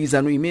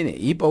migwirizano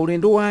imeneyi pa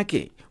ulendo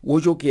wake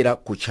wochokera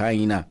ku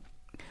China.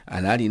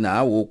 Anali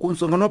nawo ku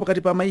msonkhano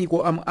pakati pa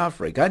mayiko a mu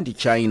Africa ndi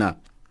China.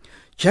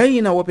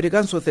 China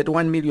waperekanso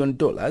 $31 million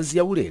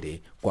ya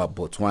ulere kwa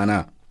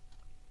Botswana.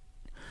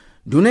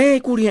 Nduna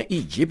yaikulu ya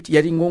Egypt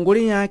yati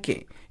ngongole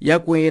yake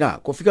yakwera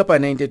kufika pa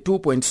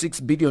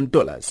 $92.6 billion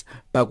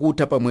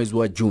pakutha pa mwezi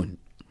wa June.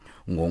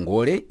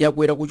 Ngongole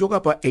yakwera kuchoka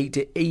pa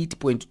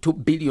 $88.2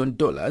 billion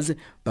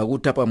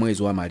pakutha pa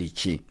mwezi wa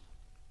Marichi.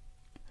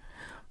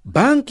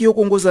 Banki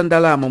yokongoza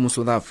ndalama mu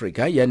South Africa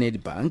ya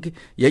Nedbank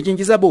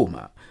yachenjeza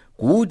boma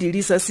kuti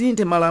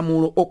lisasinthe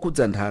malamulo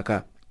okhudza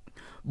nthaka.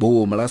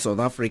 Boma la South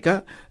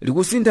Africa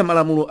likusintha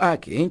malamulo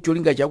ake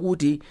cholinga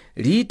chakuti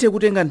lithe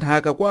kutenga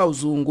nthaka kwa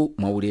azungu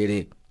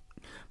mwaulere.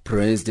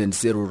 President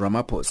Cyril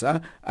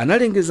Ramaphosa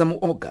analengeza mu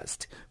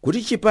August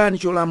kuti chipani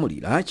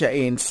cholamulira cha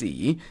ANC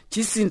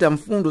chisintha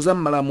mfundo za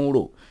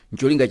malamulo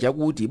ncholinga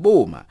chakuti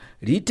boma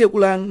lithe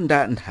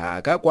kulanda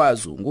nthaka kwa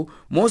azungu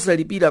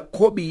mosalipira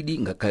khobidi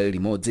ngakhale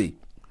limodzi.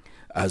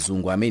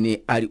 Azungu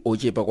amene ali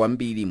ochepa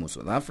kwambiri mu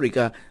South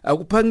Africa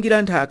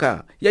akuphangira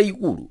nthaka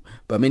yayikulu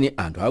pamene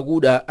anthu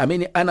akuda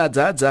amene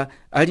anadzadza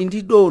ali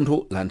ndi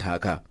dontho la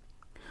nthaka.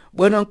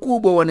 Bwana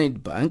mkubwa wa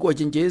Nedbank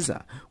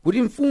wachenjeza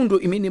kuti mfundo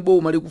imene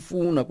boma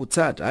likufuna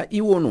kutsata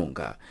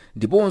iwononga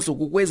ndiponso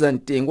kukweza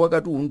mtengo wa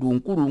katundu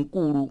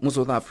mkulumkulu mu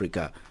South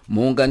Africa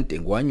monga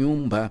mtengo wa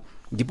nyumba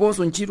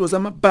ndiponso ntchito za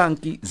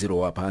mabanki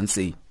zilowa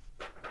pansi.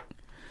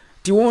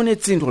 Tione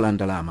tsintho la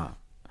ndalama.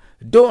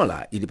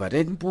 Dola ili pa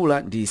 10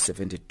 pula ndi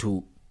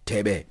 72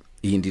 thebe.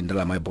 Iyi ndi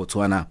ndalama ya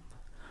Botswana.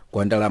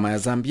 Kwa ndalama ya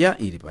Zambia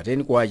ili pa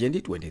 10 kwacha ndi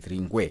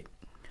 23 ngwe.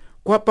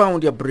 Kwa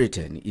pound ya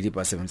Britain ili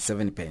pa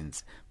 77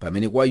 pence,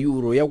 pamene kwa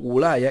euro ya ku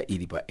Ulaya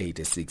ili pa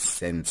 86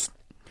 cents.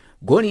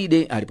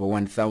 Golide ali pa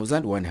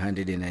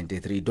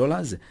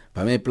 $1,193,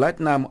 pamene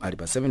platinum ali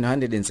pa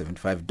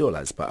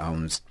 $775 per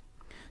ounce.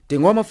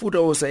 Tengo wa mafuta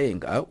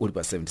osayenga uli pa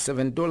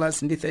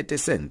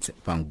 $77.30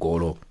 pa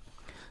mgolo.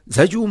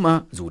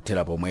 Zachuma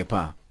zikuthera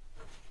pomwepa.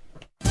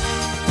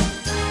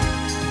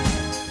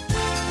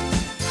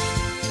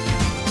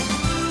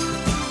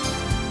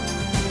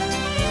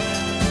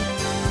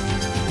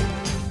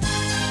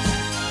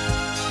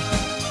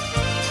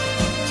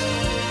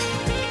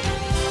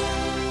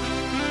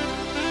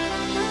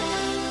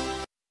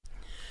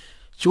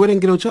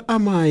 Chiwerengero cha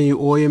amayi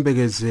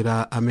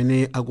oyembekezera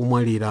amene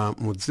akumwalira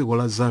mu dziko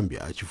la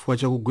Zambia chifukwa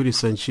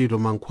chakugwiritsa ntchito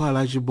mankhwala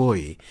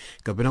achiboyi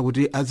kapena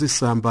kuti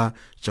azisamba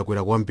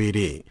chakwera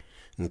kwambiri.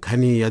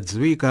 Nkhani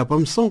yadziwika pa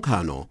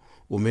msonkhano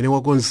umene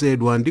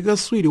wakonzedwa ndi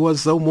katswiri wa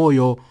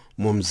zaumoyo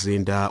mu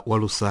mzinda wa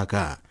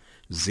Lusaka.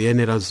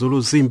 Ziyenera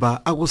Zulu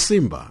Zimba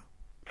akusimba.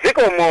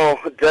 Zikomo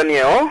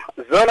Daniel,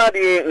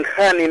 zonadi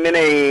nkhani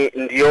imeneyi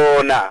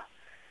ndiyoona.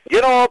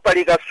 Ndino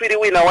pali katswiri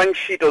wina wa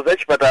ntchito za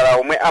chipatala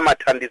omwe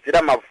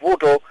amathandizira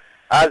mavuto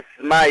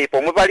azimayi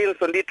pomwe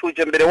palinso ndithu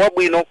chembere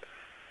wabwino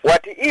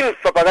wati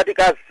imfa pakati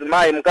ka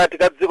azimayi mkati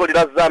ka dziko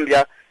la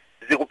Zambia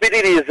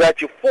zikupitiriza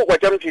chifukwa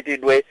cha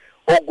mchitidwe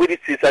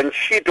ogwiritsitsa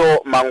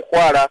ntchito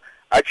mankhwala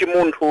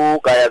achimunthu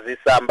kaya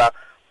zisamba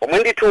pomwe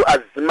ndithu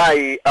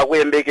azimayi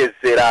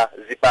akuyembekezera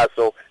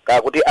zipaso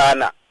kaya kuti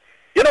ana.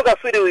 Ndino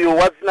katswiri uyu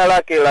wa dzina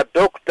lake la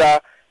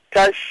Dr.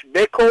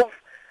 Tashbekov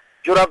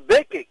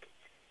Joravekik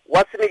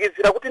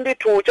watsimikizira kuti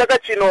ndithu chaka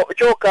chino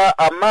choka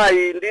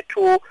amayi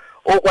ndithu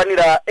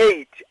okwanira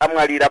 8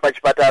 amwalira pa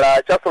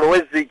chipatala cha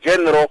Solwezi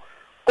General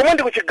komwe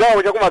ndi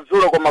kuchigawo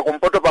chakumadzulo koma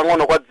kumpoto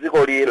pang'ono kwa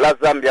dziko la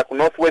Zambia ku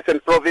Northwestern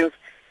Province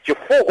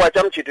chifukwa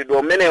cha mchitidwe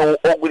umenewu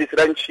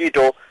ogwiritsira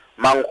ntchito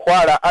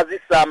mankhwala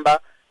azisamba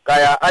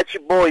kaya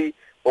achiboyi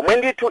pomwe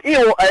ndithu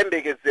iwo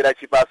ayembekezera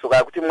chipaso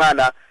kaya kuti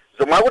mwana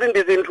zomwe akuti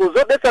ndi zinthu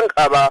zodetsa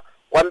nkhawa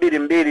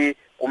kwambirimbiri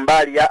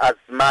kumbali ya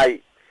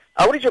azimayi.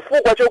 Akuti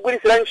chifukwa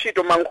chogwiritsira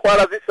ntchito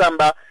mankhwala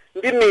zisamba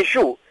ndi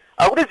mishu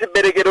akuti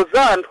ziberekero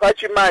za anthu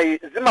achimayi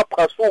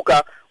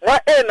zimaphwasuka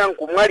mwa ena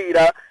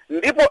nkumwalira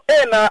ndipo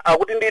ena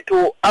akuti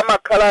ndithu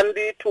amakhala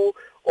ndithu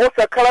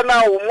osakhala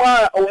nawo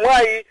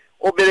umwayi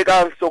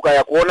oberekanso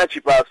kaya kuona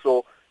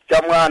chipaso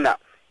cha mwana.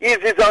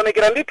 Izi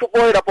zaonekera ndithu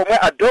poyera pomwe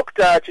a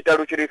Dr.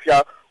 Chitalu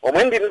Chirifya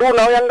omwe ndi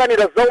nduna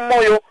oyang'anira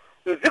zaumoyo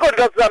mdziko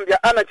la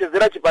Zambia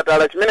anachezera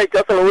chipatala chimene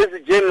cha Solwezi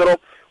General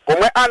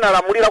komwe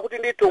analamulira kuti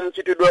ndithu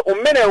mchitidwe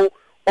umenewu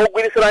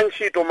ogwiritsira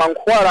ntchito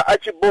mankhwala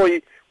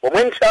achiboyi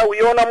pomwe nthawi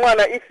yona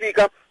mwana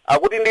ifika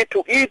akuti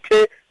ndithu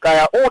ithe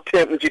kaya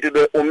uthe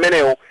mchitidwe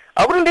umenewu.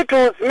 Akuti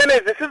ndithu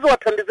zimenezi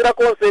siziwathandizira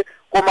konse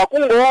koma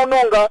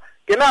kungoononga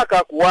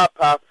kenaka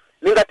kuwapha.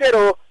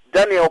 Ningatero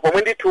Daniel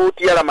pomwe ndithu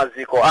tiyala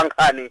maziko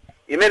ankhani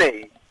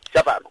imeneyi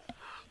chapano.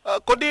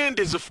 Kodi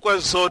ndi zifukwa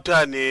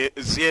zotani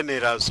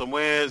ziyenera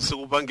zomwe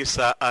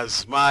zikupangisa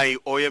azimayi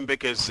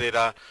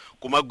oyembekezera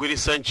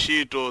kumagwiritsa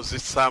ntchito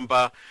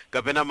zisamba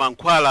kapena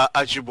mankhwala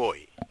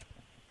achiboyi?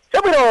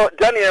 Chabwino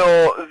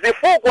Daniel,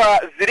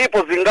 zifukwa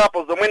zilipo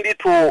zingapo zomwe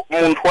ndithu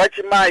munthu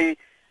wachimayi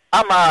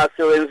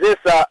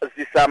amasewenzesa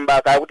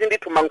zisamba kaya kuti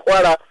ndithu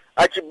mankhwala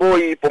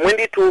achiboyi pomwe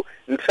ndithu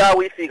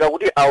nthawi ifika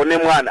kuti aone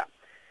mwana.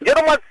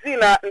 Njero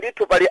mwazina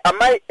ndithu pali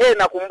amayi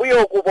ena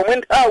kumbuyoku pomwe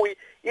nthawi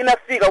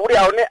inafika kuti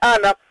aone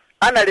ana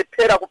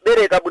analephera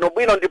kubereka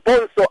bwinobwino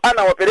ndiponso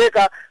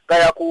anawapereka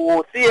kaya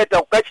ku theater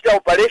kukachita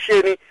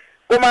operation,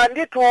 koma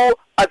ndithu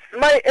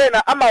azimayi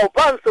ena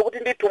amaopanso kuti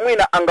ndithu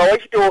mwina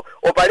angawachite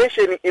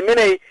operation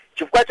imeneyi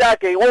chifukwa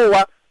chake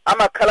iwowa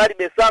amakhala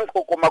alibe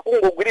sankho koma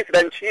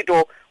kungogwirisira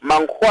ntchito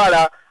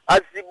mankhwala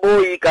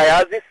aziboyi kaya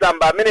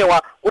azisamba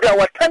amenewa kuti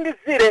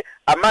awathandizire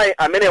amayi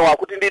amenewa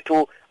kuti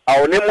ndithu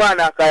aone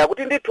mwana kaya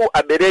kuti ndithu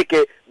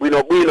abereke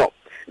bwinobwino.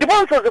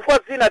 Ndiponso zifukwa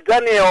zina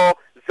Daniel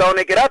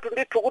zaonekeratu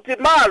ndithu kuti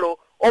malo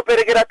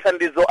operekera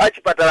thandizo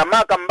achipatala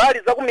maka mbali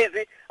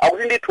zakumizi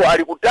akuti ndithu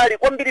ali kutali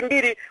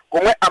kwambirimbiri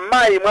komwe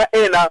amayi mwa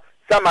ena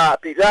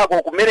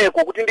samapitako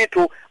kumeneko kuti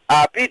ndithu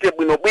apite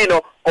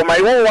bwinobwino, koma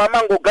iwowa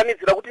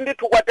amangoganizira kuti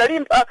ndithu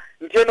kwatalimpa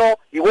njeno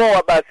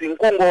iwowa basi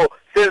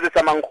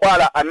nkungosenzesa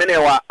mankhwala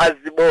amenewa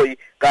aziboyi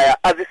kaya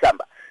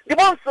azisamba.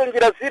 Ndiponso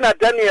njira zina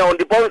Daniel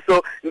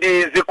ndiponso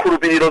ndi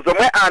zikhulupiriro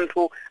zomwe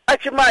anthu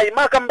achimayi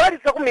maka mbali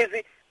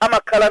zakumizi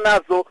amakhala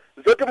nazo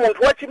zoti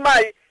munthu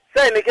wachimayi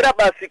sayenekera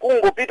basi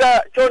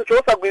kungopita choncho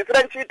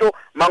osagwirisira ntchito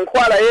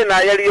mankhwala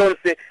ena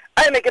yaliyonse,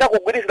 ayenekera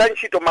kugwirisira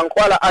ntchito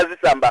mankhwala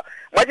azisamba.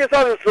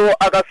 Mwachitsanzo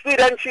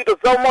akaswira ntchito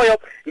za umoyo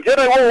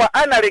njeno iwowa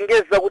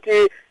analengeza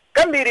kuti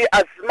kambiri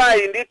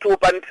azimayi ndithu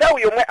pa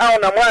nthawi yomwe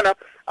aona mwana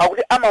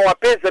akuti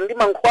amawapeza ndi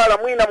mankhwala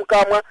mwina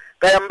mkamwa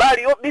kaya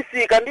mbali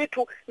yobisika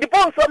ndithu,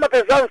 ndiponso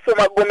amapezanso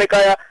magome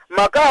kaya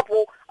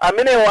makapu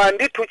amenewa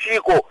ndithu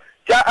chiko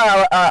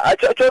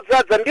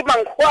chodzaza ndi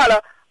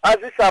mankhwala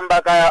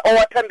azisamba kaya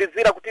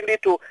owathandizira kuti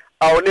ndithu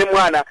aone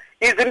mwana.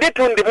 Izi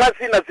ndithu ndi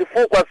mwazina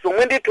zifukwa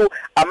zomwe ndithu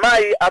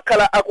amayi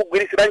akhala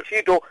akugwirisira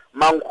ntchito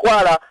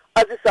mankhwala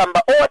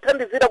azisamba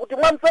owathandizira kuti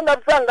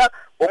mwamsangamsanga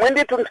pomwe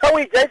ndithu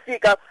nthawi ija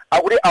ifika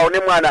akuti aone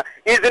mwana.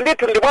 Izi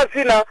ndithu ndi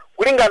mwazina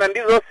kulingana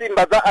ndi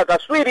zosimba za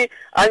akaswiri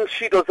a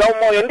ntchito za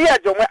umoyo ndi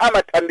aja omwe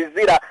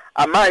amathandizira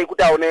amayi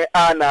kuti aone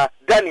ana.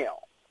 Daniel,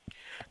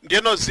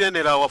 ndiyeno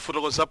ziyenera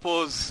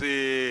wafotokozapo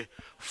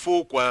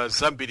zifukwa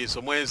zambiri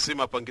zomwe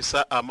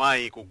zimapangisa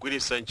amayi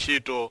kugwirisa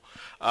ntchito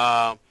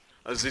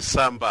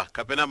zisamba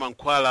kapena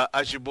mankhwala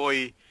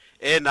achiboyi.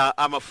 Ena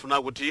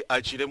amafuna kuti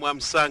achire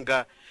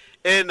mwamsanga,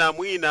 ena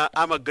mwina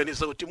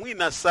amaganiza kuti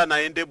mwina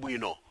sanayende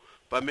bwino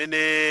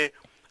pamene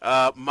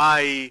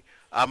mayi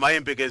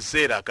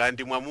amayembekezera kaya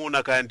ndi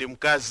mwamuna kaya ndi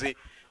mkazi,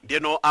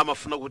 ndiyeno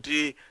amafuna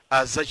kuti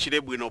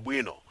azachire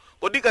bwinobwino.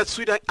 Kodi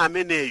katswiri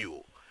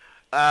ameneyu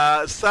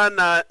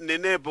sana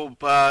nenepo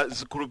pa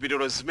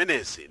zikhulupiriro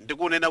zimenezi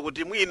ndikunena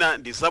kuti mwina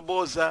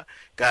ndizaboza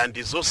kaya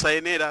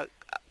ndizosayenera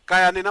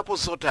kaya nenapo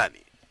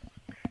zotani?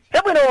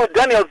 Chabwino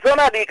Daniel,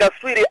 zonadi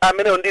kaswiri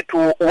ameneyo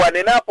ndithu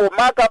wanenapo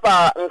maka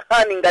pa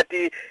nkhani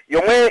ngati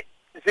yomwe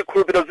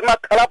zikhulupiriro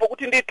zimakhalapo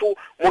kuti ndithu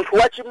munthu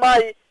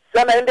wachimayi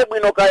sanaende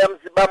bwino kaya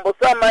mzibambo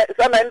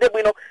sanaende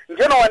bwino,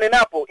 njeno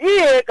wanenapo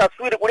iye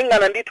kaswiri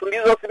kulingana ndithu ndi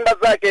zosimba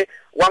zake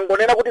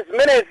wangonena kuti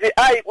zimenezi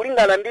ayi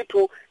kulingana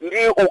ndithu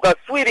ndi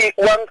ukaswiri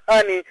wa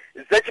nkhani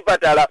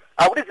zachipatala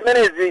akuti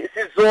zimenezi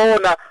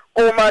sizoona,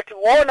 koma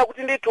tikuona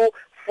kuti ndithu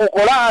fuko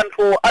la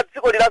anthu a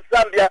dziko la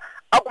Zambia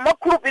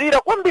akumakhulupirira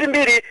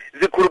kwambirimbiri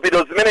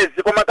zikhulupiriro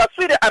zimenezi, koma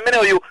kaswiri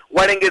ameneyu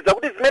walengeza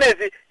kuti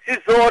zimenezi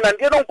sizoona.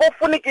 Ndiyeno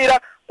nkofunikira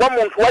kwa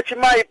munthu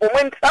wachimayi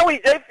pomwe nthawi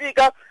ija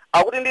ifika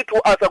akuti ndithu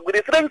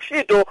asagwirisire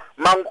ntchito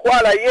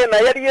mankhwala yena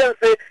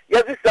yaliyense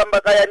yazisamba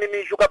kaya ni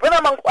mishu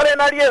kapena mankhwala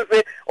yena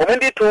aliyense omwe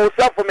ndithu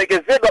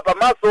savomekezedwa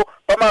pamaso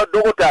pa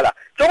madokotala.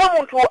 Chomwe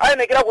munthu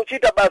ayenekera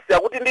kuchita basi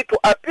akuti ndithu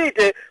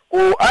apite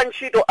ku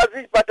antchito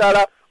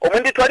azipatala omwe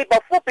ndithu ali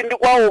pafupi ndi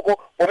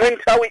kwawoko pomwe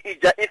nthawi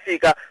ija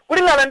ifika.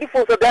 Kulingana ndi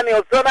funso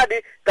Daniel Zonadi,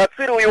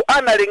 katswiri uyu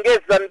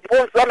analengeza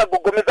ndiponso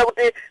anagogomeza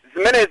kuti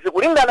zimenezi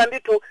kulingana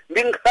ndithu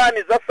ndi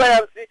nkhani za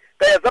sayansi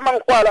kaya za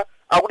mankhwala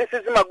akuti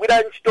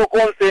sizimagwira ntchito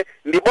konse,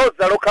 ndi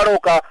bodza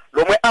lokhalokha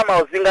lomwe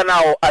amaozinga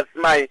nawo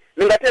azimayi.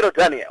 Ningatero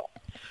Daniel.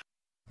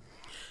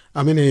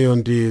 Ameneyo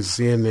ndi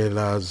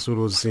ziyenera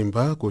Zulu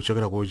Zimba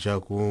kuchokera kuja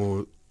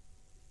ku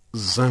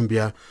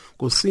Zambia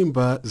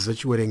kusimba za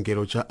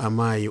chiwerengero cha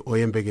amayi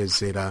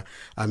oyembekezera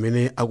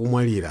amene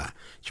akumwalira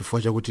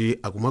chifukwa chakuti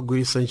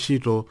akumagwirisa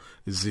ntchito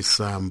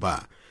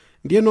zisamba.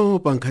 Ndiyeno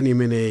pa nkhani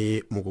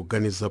imeneyi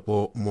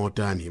mukuganizapo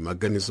motani?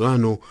 Maganizo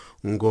anu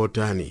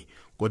ngotani?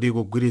 Kodi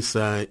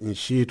kugwirisa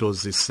ntchito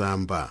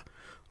zisamba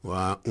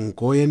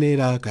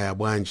nkoyenera kaya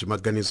bwanji?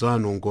 Maganizo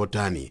anu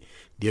ngotani?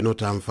 Ndiyeno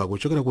tamva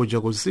kuchokera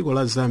kuja ku dziko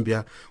la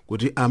Zambia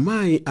kuti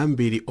amayi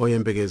ambiri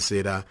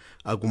oyembekezera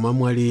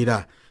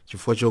akumamwalira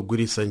chifukwa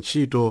chogwirisa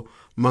ntchito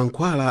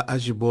mankhwala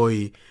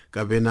achiboyi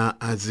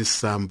kapena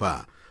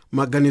azisamba.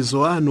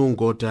 Maganizo anu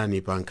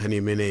ngotani pa nkhani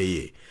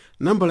imeneyi?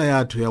 Nambala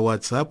yathu ya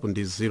WhatsApp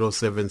ndi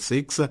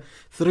 076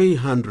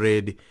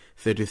 300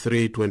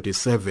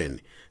 3327.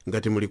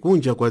 Ngati muli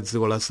kunja kwa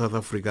dziko la South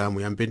Africa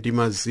muyambe ndi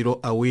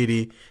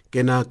 02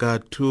 kenaka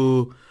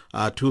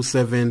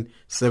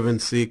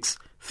 2776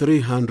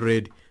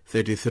 300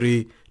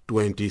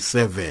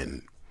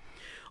 3327.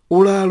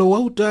 Ulalo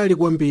wautali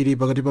kwambiri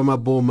pakati pa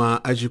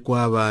maboma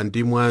achikwawa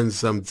ndi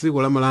Mwanza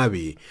mdziko la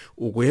Malawi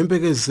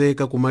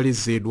ukuyembekezeka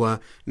kumalizidwa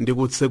ndi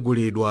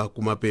kutsegulidwa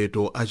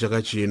kumapeto a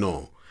chaka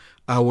chino.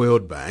 a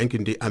World Bank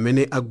ndi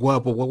amene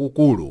agwapo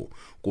kwakukulu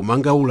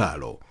kumanga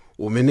ulalo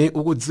umene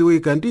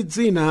ukudziwika ndi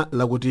dzina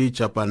lakuti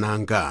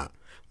chapananga.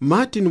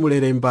 Martin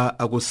Muleremba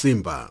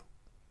akusimba.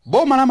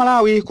 Boma la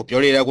Malawi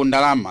kupyolera ku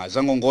ndalama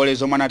za ngongole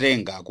zomwe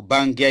anatenga ku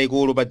banki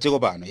yayikulu pa dziko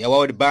pano ya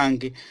World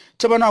Bank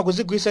tsopano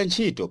akuzigwiritsa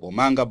ntchito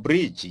pomanga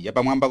bridge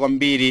yapamwamba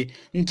kwambiri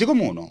mdziko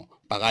muno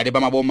pakati pa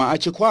maboma a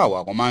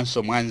Chikwawa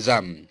komanso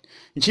Mwanza.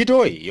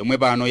 Ntchitoyi yomwe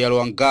pano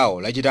yalowa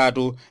m'gawo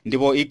lachitatu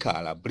ndipo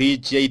ikhala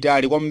bridge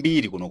yayitali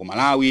kwambiri kuno ku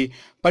Malawi,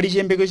 pali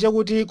chiyembekezo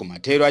chakuti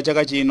kumathero a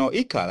chaka chino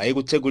ikhala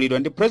ikutsegulidwa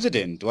ndi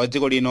President wa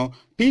dziko lino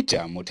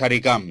Peter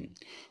Mutharika.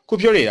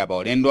 Kupyolera pa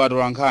ulendo wa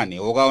atolankhani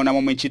okaona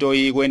momwe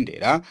ntchitoyi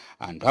ikuyendera,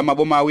 anthu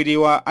amaboma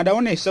awiriwa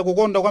adaonesa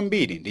kukonda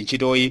kwambiri ndi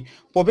ntchitoyi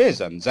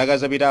popeza mzaka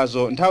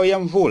zapitazo nthawi ya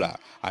mvula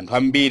anthu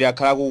ambiri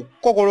akhala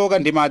kukokoloka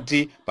ndi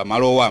madzi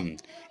pamalowa.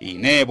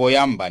 Ine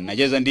poyamba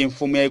ndinacheza ndi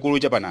mfumu yayikulu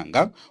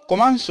Chapananga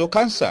komanso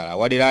kansala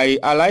wa derayi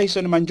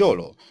Alaison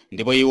Manjolo,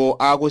 ndipo iwo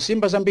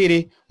akusimba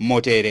zambiri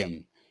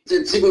motere.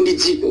 Dziko ndi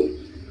dziko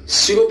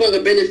silopanga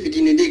benefit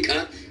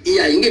inendeka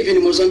iya ingeveni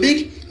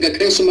Mozambique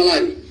ngakhalenso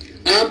Malawi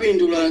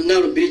apindula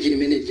nalo bridge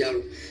limene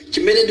jalo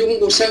chimene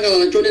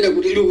ndikungosangalala chonena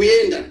kuti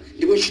likuyenda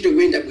ndipo ntchito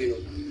kuyenda bwino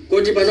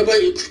koti panopa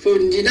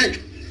ndinacho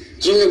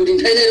zonena kuti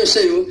nthawi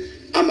yonseyo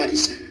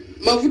amalisa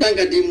mavuta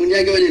ngati muni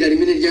yake wadera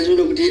limene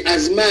lijanzona kuti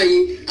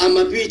azimayi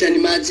amapita ni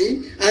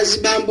madzi,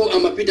 azibambo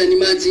amapita ni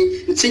madzi,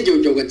 mtsinje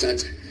uja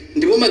ukadzadza.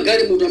 Ndipo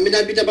magali mutu amene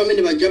apita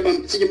pamene pajapa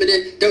mtsinje mene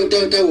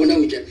taona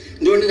uja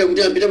ndionera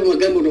kuti apita pa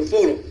magali mutu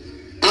folo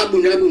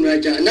abuno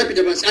aja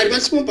anapita pansi ali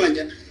pansi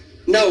pompanja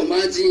nawo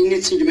madzi ni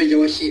mtsinje meja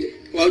washire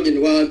wauje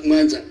wa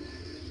Mwanza.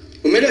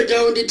 Umene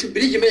jawo ndi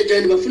bridge meja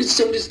ndi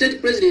mafunitsisa kuti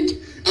state president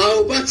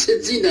awapatse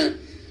dzina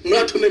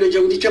mlatho mene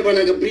ja kuti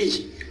Chapananga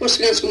bridge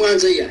osakanso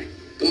Mwanza iyayi.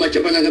 Kama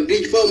Chapananga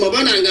bridge fa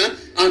mabananga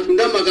anthu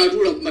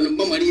ndamakatula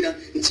kumamwalira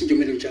mtsinje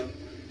mene chawo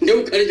ndi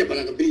ukhale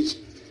Chapananga bridge.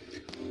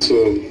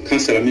 So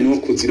kansala amene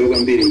wakhudzidwa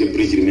kwambiri ndi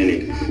bridge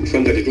limene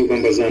fanga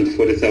tikupamba za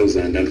anthu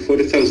 40,000 and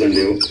 40,000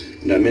 lero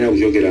ndi amene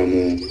akuchokera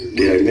mu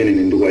dera limene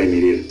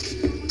ndikuwayimirira.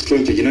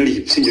 Choncho chinali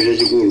chipsinjo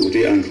chachikulu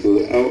kuti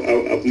anthu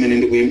akumene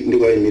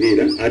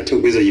ndikuwayimirira athe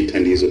kupeza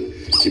chithandizo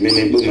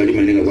chimene boma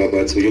limanena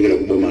kuwapatsa kuchokera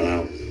ku boma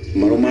lawo.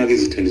 Malo mwake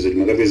zithandizo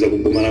timakapeza ku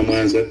boma la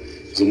Mwanza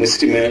zomwe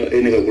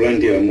sitimayenera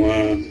kulandira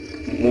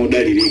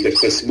modalirika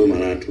chifasi boma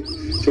lathu.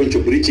 Choncho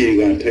bridge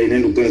ikantha ine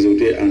ndikuganiza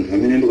kuti anthu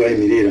amene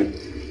ndikuwayimirira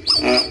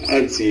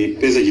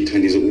adzipeza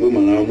chithandizo ku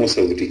boma lawo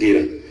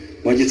mosavutikira.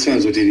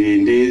 Mwachitsanzo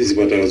tili ndi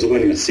zipatala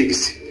zokwanira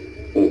 6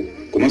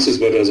 komanso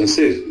zipatala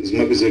zonse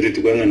zimapeza kuti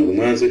tikuyang'ana ku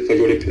Mwanza chifukwa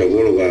cholephera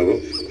kuwolokako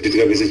kuti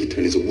tikapeze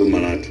chithandizo ku boma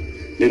lathu.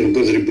 Then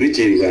ndikuganiza kuti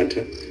bridge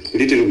ikantha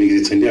kuti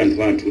tilumikiritsa ndi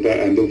anthu athu kuti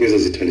ambe kupeza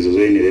zithandizo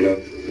zoyenerera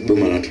ku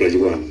boma lathu la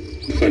Chikwawa.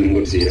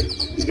 Ndingotira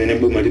zimene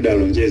boma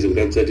lidalonjeze kuti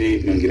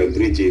adzati mangira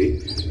bridge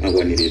ili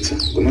akwaniritsa.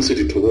 Komanso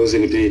tithokoze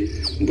kuti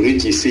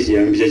bridge si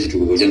chiyambi cha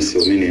chitukuko cha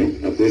msewu umenewo.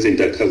 Na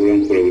president akhala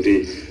kulankhula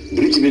kuti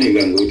bridge imene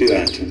ikangoti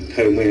latha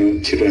nthawi imweyo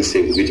ntchito ya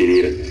msewu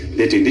kupitirira.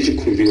 Leti ndi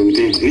chikhulupiriro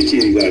kuti bridge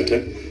ili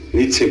ikatha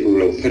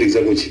litsekula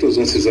kuphatikizapo ntchito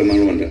zonse za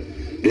malonda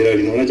dera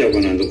lino la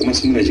Chapananga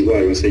komanso muna Chikwawa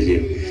yonse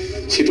chino.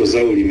 Ntchito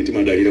za ulimi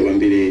timadalira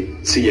kwambiri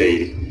tsidya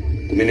ili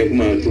kumene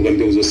kumatuluka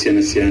mbewu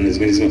zosiyanasiyana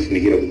zimene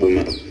zimafunikira ku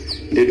boma.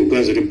 Ndetu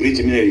kwanza kuti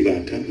bridge imene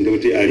ikatha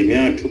ndikuti alimi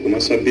athu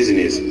komanso a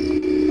business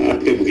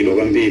apepukidwa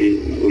kwambiri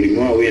ulimi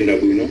wawo uyenda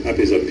bwino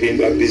apeza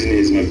phindu a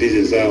business ma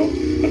business awo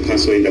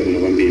akhanso oyenda bwino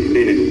kwambiri.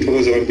 Ndine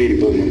ndikuthokoza kwambiri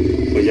boma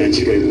kwa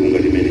ntchito yaikulu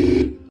ngati imene.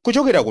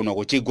 Kuchokera kuno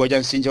ku chigwa cha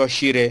mtsinje wa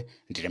Shire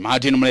ndine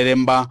Martin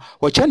Muleremba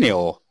wa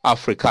Channel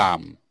Africa.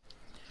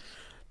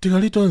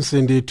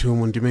 Tikalitonse ndithu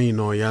mu ndime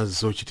ino ya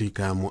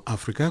zochitika mu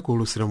Africa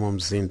kulusira mu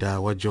mzinda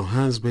wa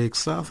Johannesburg,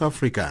 South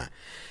Africa.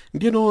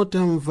 Ndino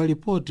tamva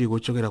ripoti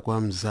kuchokera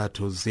kwa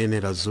mzathu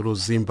ziyenera Zulu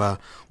Zimba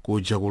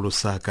kuja ku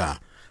Lusaka,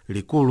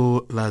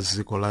 likulu la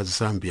dziko la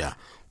Zambia,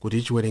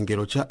 kuti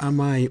chiwerengero cha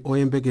amayi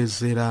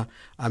oyembekezera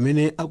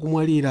amene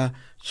akumwalira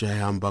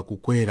chayamba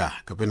kukwera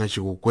kapena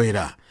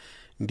chikukwera.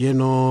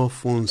 Ndiyeno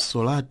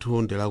funso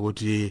lathu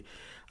ndilakuti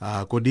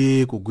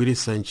kodi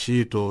kugwiritsa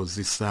ntchito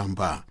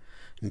zisamba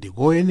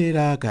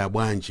ndikoyenera kaya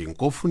bwanji,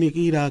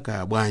 nkofunikira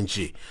kaya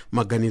bwanji,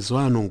 maganizo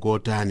anu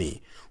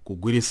ngotani?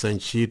 Kugwiritsa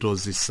ntchito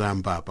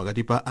zisamba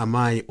pakati pa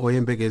amayi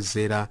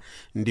oyembekezera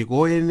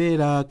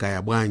ndikoyenera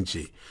kaya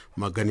bwanji,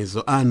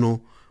 maganizo anu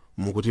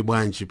mukuti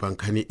bwanji pa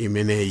nkhani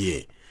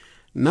imeneyi?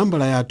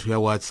 Nambala yathu ya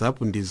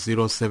WhatsApp ndi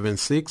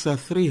 076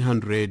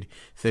 300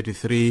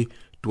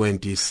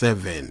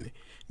 3327.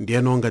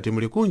 Ndiyeno ngati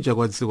muli kunja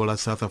kwa dziko la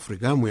South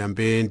Africa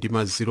muyambe ndi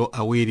maziro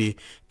awiri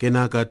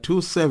kenaka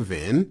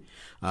 27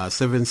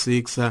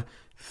 76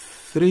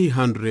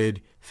 300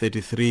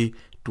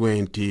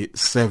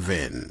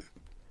 3327.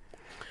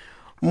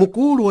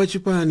 Mkulu wa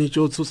chipani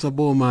chotsutsa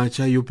boma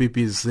cha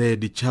UPPZ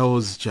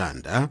Charles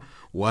Chanda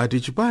wati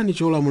chipani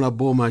cholamula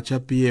boma cha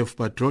PF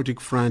Patriotic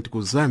Front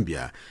ku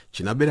Zambia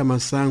chinabera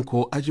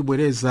masankho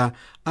achibwereza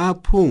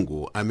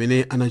aphungu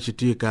amene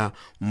anachitika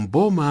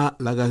mboma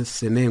la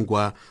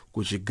Kasenengwa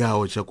ku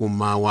chigawo cha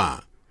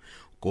kummawa.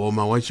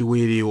 koma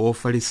wachiwiri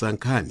wofalitsa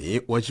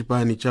nkhani wa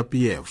chipani cha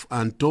PF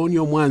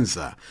Antonio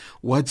Mwanza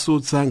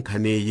watsutsa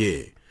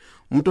nkhaniyi.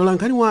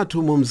 mtolankhani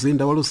wathu mu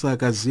mzinda wa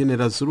Lusaka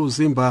Ziyenera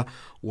Zuluzimba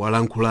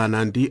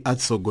walankhulana ndi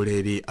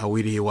atsogoleri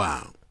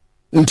awiriwa.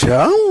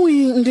 Nthawi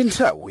ndi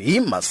nthawi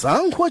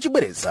masankho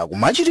achibwereza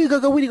kumachitika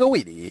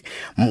kawirikawiri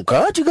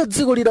mkati ka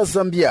dziko la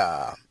Zambia.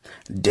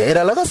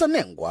 Dera la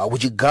Kasanengwa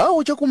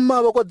kuchigawo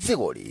chakummawa kwa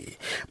dzikoli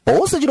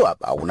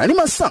posachedwapa unali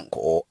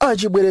masankho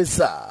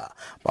achibwereza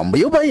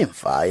pambuyo pa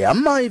imfa ya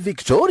mayi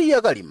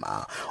Victoria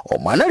Kalima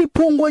omwe anali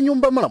phungu wa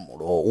nyumba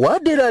malamulo wa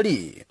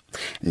derali.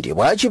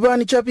 Ndipo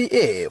achipani cha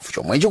PF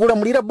chomwe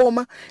chikulamulira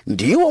boma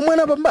ndiwo omwe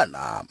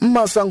anapambana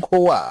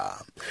masankhowa.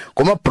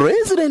 Koma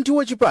president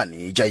wa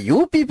chipani cha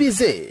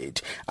UPPZ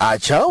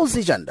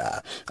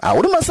Chinyanja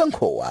akuti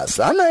masankhowa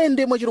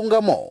sanayende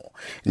mwachilungamo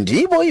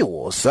ndipo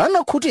iwo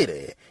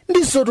sanakhutire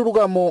ndi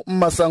zotulukamo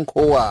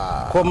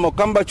masankhowa. Koma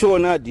kamba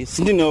choonadi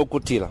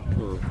sindinewokutira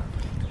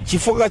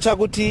chifukwa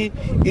chakuti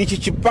ichi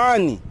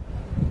chipani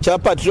cha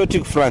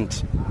Patriotic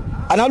Front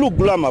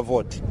analugula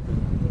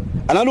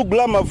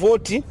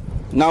mavoti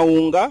na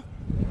unga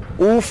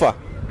ufa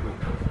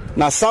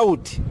na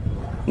sauti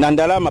na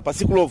ndalama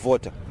pasiku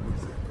lovota.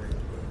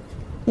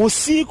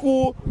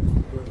 Usiku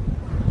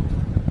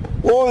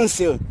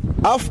onse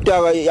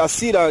after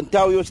yasira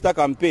nthawi yochita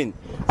campaign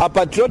a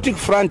Patriotic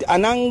Front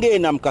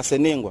anangena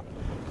mkasenengwa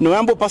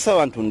noyambo pasa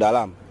vantu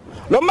ndalama.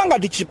 Lomba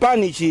ngati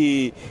chipani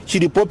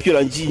chili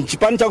popular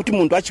chipani chakuti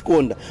muntu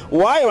achikonda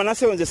waye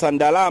wanasewenzesa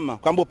ndalama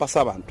kwambo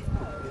pasa vantu.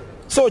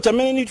 So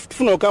chamene ni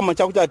tifuna kama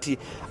chakuti ati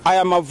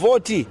aya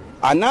mavoti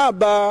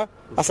anaba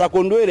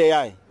asakondwere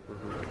yaye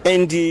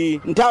and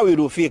nthawi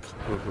ilufika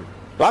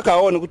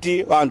wakaone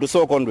kuti vantu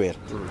sokondwera.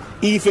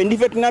 Ife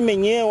ndife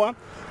tinamenyewa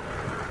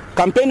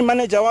campaign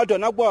manager watu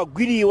anakuwa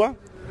agwiriwa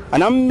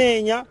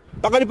anammenya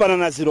pakati pana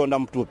nazilonda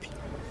mtupi.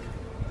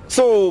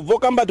 So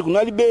vokambati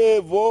kunalibe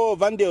vo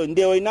vandeo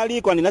ndeo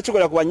inalikwa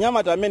ndinachikola kwa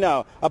nyama tamene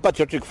a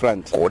Patriotic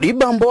Front. Kodi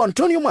bambo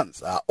Antonio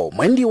Mwanza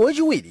omwe ndi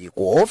wachiwiri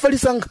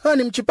kuofalitsa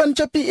nkhani mchipani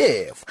cha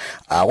PF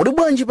akuti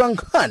bwanji pa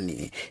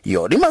nkhani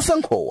yoti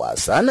masankhowa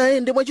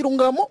sanayende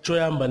mwachilungamo.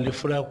 Choyamba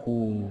ndifuna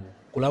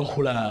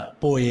kulankhula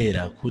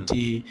poyera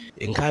kuti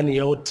nkhani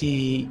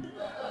yoti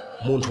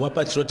munthu wa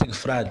Patriotic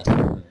Front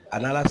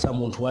analasa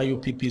munthu wa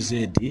UPPZ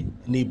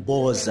ni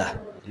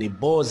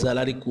boza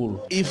lalikulu.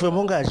 Ife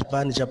monga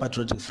chipani cha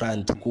Patriotic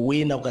Front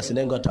kuwina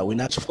kukasenengwa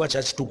tawina chifukwa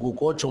cha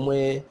chitukuko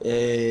chomwe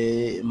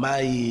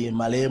mai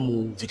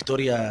malemu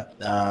Victoria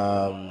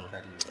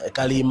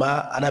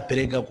Kalima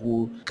anapereka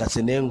ku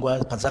Kasenengwa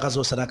pazaka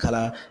zonse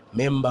anakhala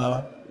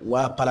member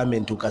wa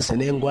parliament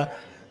ukasenengwa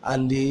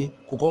andi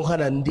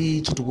kukonkhana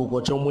ndi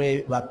chitukuko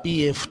chomwe ba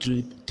PF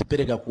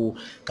tipereka ku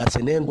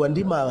Kasenengwa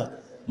ndi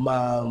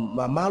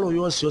malo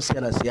yonse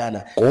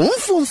yosiyana.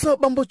 Kumfunsa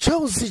bambo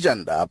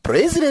Chinyanja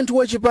president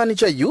wa chipani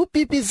cha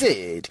UPPZ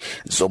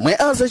zomwe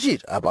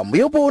azachita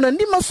pambuyo poona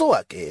ndi maso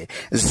ake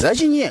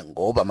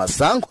zachinyengo pa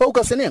masankho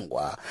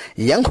ukasenengwa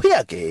yankho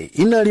yake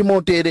inali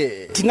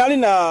motere. Tinali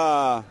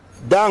na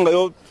danga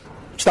yo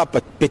chita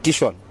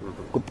petition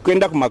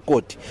kwenda ku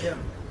makoti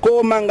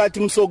koma ngati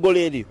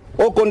msogoleri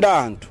okonda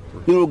anthu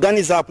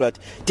niluganiza aplat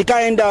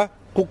tikaenda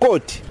ku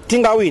koti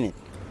tingawine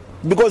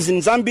because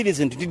in Zambia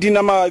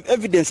tina ma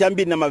evidence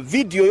yambiri na ma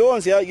video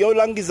yonse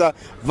yolangiza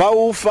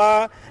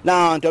vaufa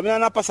na anthu amene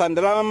anapasa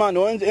ndalama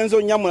no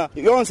enzo nyamula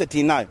yonse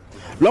tinayo.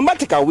 Lomba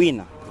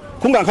tikawina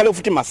kungakhale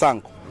futi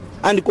masankho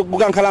and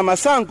kukankhala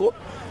masankho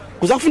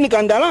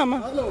kuzafunika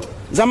ndalama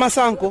za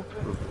masankho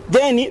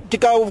then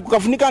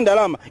tikafunika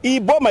ndalama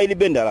iboma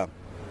ilibe ndalama.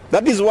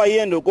 That is why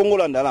yendo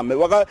kongola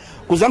ndalama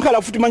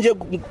kuzankhala futi manje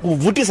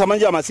kuvutisa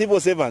manje ama civil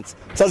servants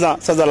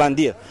saza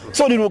landia.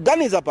 So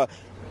niluganiza pa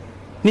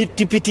ni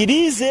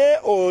tipitirize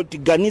o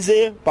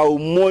tiganize pa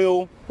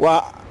umoyo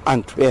wa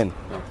anthu ena.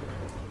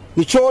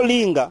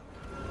 Nicholinga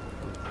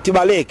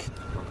tibaleke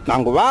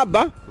nango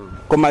baba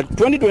koma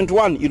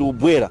 2021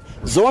 ilubwera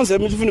zonse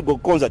mifuni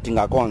kukonza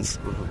tingakonza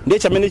ndiye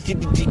chamene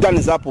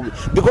tiganizapo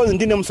because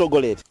ndine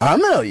msogoleri.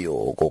 Ameneyo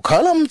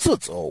kukhala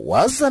mtsutso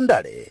wa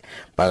zandale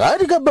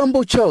pakati ka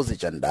bambo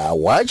Chinyanja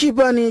wa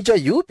chipani cha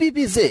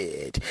UPPZ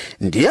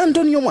ndi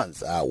Antonio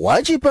Mwanza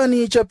wa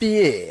chipani cha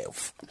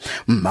PF.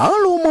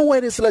 Malo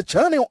mwaweresera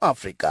Channel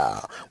Africa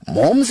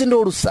mu mzinda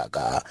wa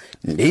Lusaka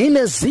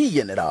ndine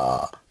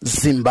Ziyenera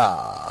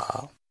Zimba.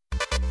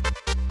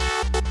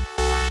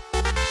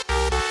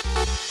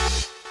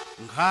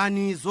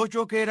 Nkhani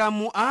zochokera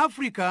mu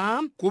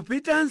Africa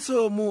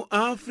kupitanso mu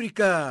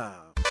Africa.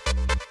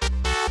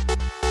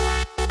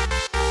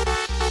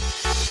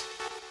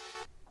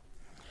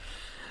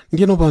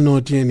 Ndino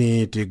pano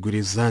tiyeni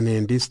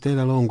tigwirizane ndi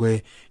Stella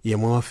Longwe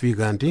yemwe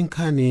wafika ndi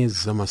nkhani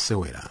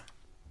zamasewera.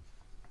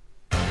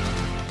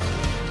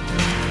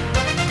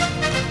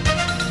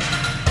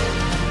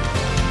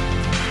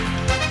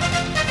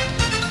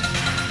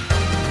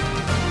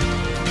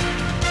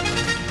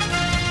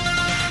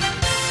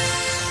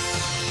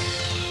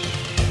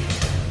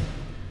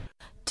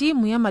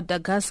 timu ya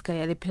madagascar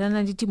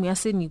yalepherana ndi timu ya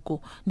senegal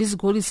ndi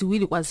zigoli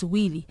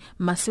 2-2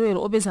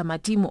 m'masewero opeza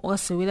matimu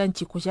okasewera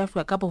mchikho cha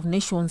Africa Cup of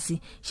Nations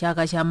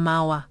chaka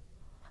cham'mawa.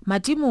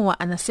 Matimuwa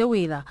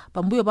anasewera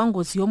pambuyo pa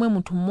ngozi yomwe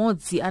munthu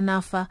mmodzi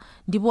anafa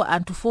ndipo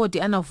anthu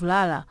 40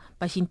 anavulala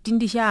pa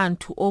chimtindi cha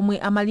anthu omwe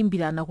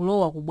amalimbirana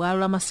kulowa ku bwalo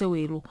la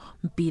masewero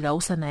mpira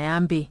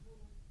usanayambe.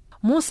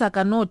 Musa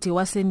Kanote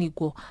wa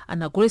Senegal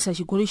anagoletsa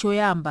chigoli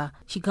choyamba,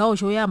 chigawo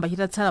choyamba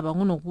chitatsala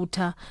pang'ono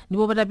kutha,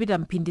 ndipo patapita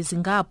mphindi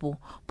zingapo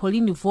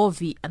Pauline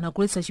Vovi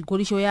anagoletsa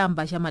chigoli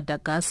choyamba cha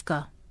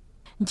Madagascar.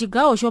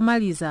 Mchigawo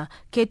chomaliza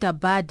Keita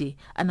Bade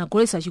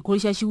anagoletsa chigoli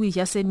chachiwiri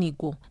cha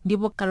Senegal,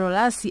 ndipo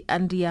Carolasi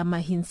Andria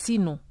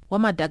Mahinsino wa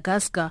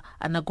Madagascar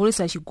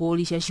anagoletsa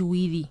chigoli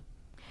chachiwiri.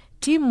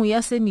 Timu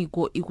ya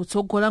Senegal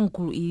ikutsogola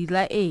mgulu ili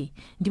la A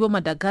ndipo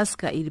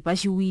Madagascar ili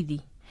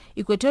pachiwiri.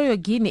 Equatorial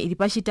Guinea ili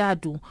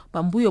pachitatu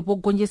pambuyo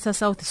pogonjetsa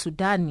South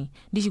Sudan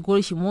ndi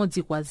chigoli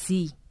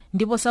 1-0,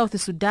 ndipo South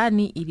Sudan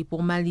ili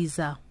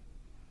pomaliza.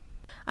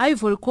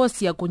 Ivory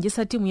Coast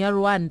yagonjetsa timu ya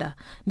Rwanda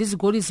ndi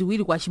zigoli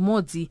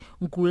 2-1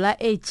 mgulu la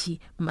H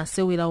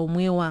masewera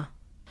omwewa.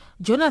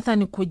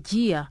 Jonathan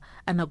Kojia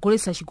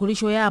anagoletsa chigoli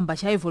choyamba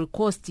cha Ivory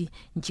Coast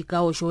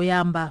mchigawo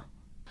choyamba.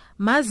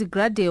 Mazi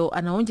Gradel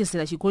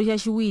anaonjezera chigoli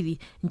chachiwiri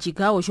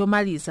mchigawo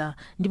chomaliza,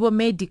 ndipo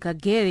Medi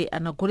Kagere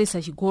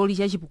anagoletsa chigoli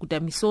cha chipukuta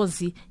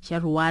misozi cha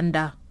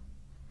Rwanda.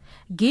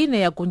 Guinea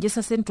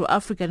yagonjetsa Central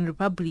African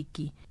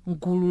Republic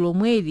mgulu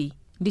lomweli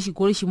ndi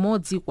chigoli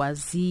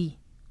 1-0.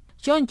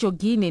 Choncho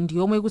Guinea ndi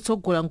yomwe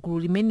ikutsogola mgulu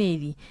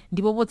limeneli,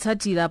 ndipo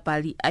potsatira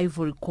pali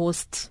Ivory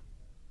Coast.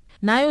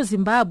 Nayo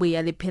Zimbabwe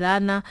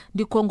yalepherana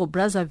ndi Congo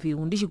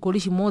Brazzaville ndi chigoli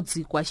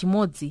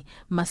 1-1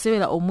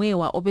 masewera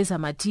omwewa opeza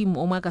matimu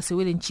omwe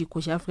akasewere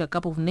mchikho cha Africa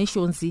Cup of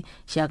Nations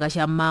chaka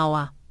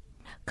cham'mawa.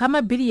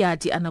 Kama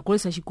Billiard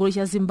anagoletsa chigoli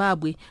cha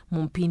Zimbabwe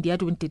mu mphindi ya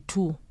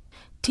 22.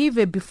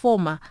 Tive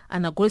Bifoma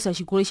anagoletsa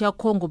chigoli cha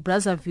Congo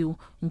Brazzaville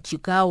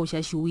mchigawo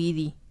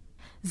chachiwiri.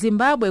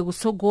 Zimbabwe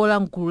ikutsogola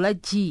mgulu la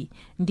G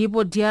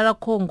ndipo DR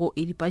Congo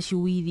ili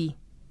pachiwiri.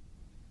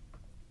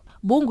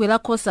 Bungwe la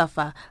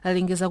Kosafa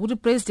lalengeza kuti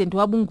president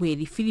wa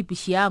bungweli Philip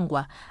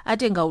Chinyanja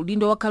atenga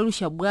udindo wa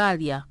Kalusha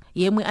Bwalia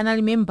yemwe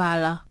anali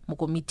membala mu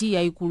komiti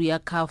yaikulu ya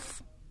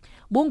CAF.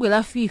 Bungwe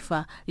la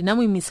FIFA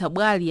linamuyimitsa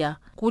Bwalia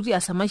kuti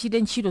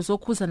asamachite ntchito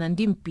zokhuzana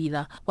ndi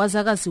mpira kwa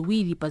zaka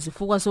ziwiri pa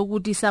zifukwa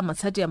zokuti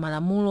samatsatira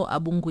malamulo a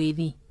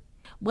bungweli.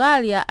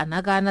 Bwalia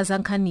anakana za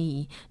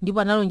nkhaniyi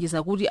ndipo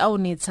analonjeza kuti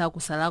aonetsa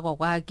kusalakwa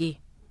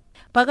kwake.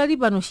 Pakali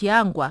pano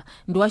Chinyanja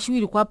ndi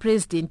wachiwiri kwa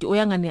president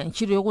oyang'anira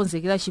ntchito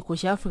yokonzekera chikho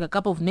cha Africa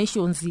Cup of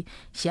Nations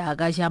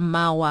chaka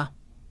cham'mawa.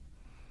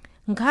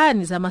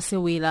 Nkhani za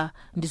masewera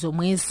ndi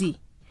zomwezi.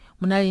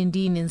 Munali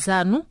ndi ine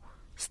nzanu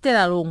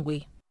Stella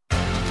Longwe.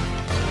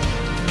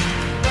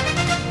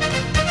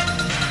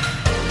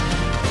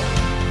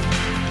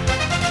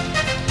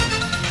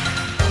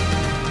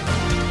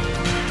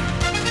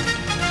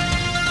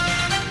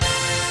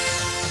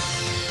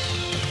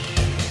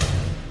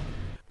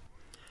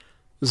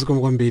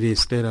 Zikomo kwambiri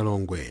Stella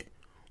Longwe.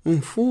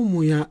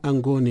 Mfumu ya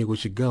Angoni ku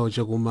chigawo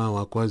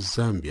chakumawa kwa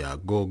Zambia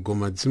Gogo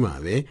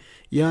Madzimabe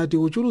yati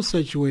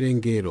kuchulutsa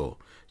chiwerengero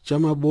cha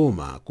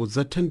maboma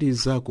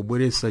kudzathandiza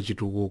kubweretsa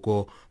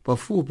chitukuko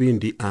pafupi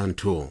ndi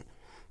anthu.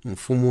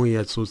 Mfumu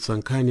yatsutsa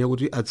nkhani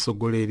yakuti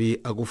atsogoleri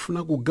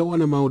akufuna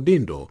kugawana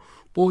maudindo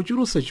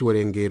pochulutsa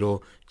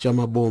chiwerengero cha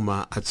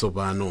maboma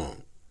atsopano.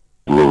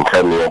 Ni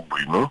nkhani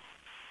yabwino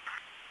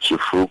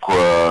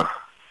chifukwa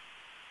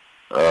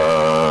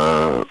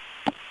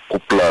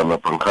kuplana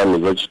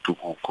pankhani za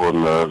chitukuko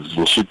na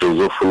zintchito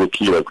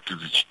zofunikira kuti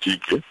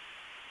zichitike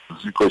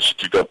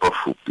zikochitika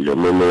pafupi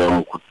amene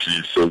yamukuti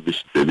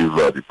service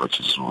delivery pa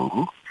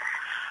chizungu.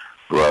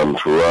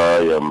 Vanthu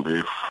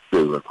vayambe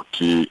kupeza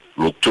kuti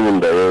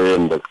mitunda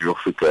yoyenda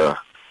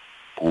kuyofika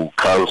ku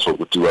council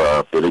kuti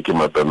vapereke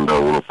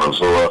matandaulo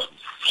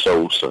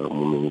pazowasausa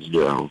muminzi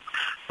yawo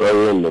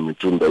vayenda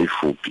mitunda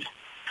ifupi.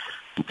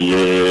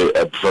 Ndiye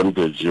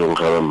advantage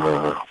yongala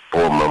na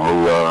boma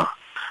munga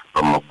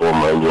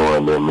amaboma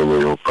anyowane amene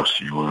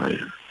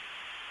yopasiwayo.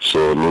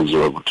 So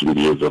niziwa kuti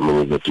ndiye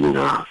zamene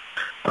zatinga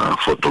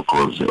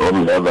photocols.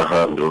 On the other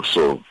hand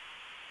also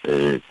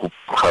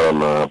kukhala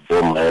na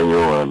boma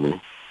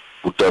anyowane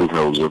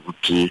kutanthauza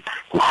kuti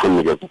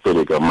kufunika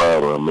kupereka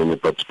malo amene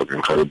pati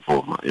pakankhale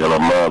boma yala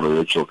malo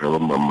yochoka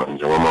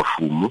manja wa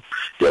mafumu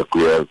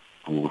yakuya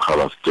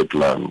kukhala state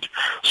land.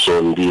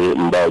 So ndiye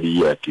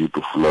mbali yake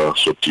tufuna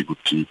soti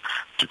kuti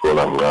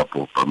tikola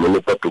ngapo pamene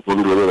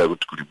patukundolera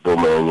kuti kuli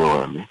boma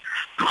yanyowane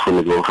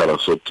tufunika kukhala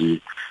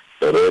soti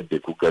rede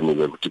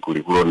kuganiza kuti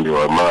kuli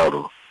kulondewa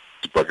malo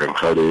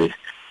tipakankhale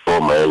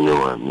boma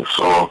yanyowane.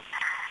 So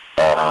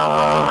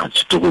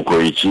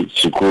chitukuko ichi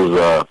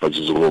chikuza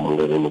pachizungu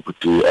munganene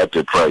kuti at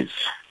a price.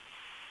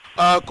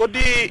 Kodi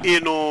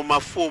ino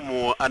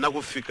mafumu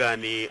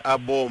anakufikani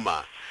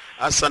aboma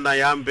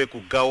asanayambe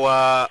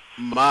kugawa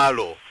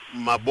malo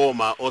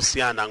maboma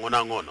osiyana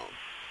ng'onang'ono?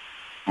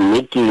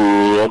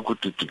 Meeting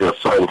yakuti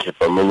tikasankhe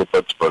pamene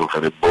pati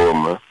pankhale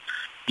boma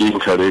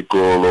inkhale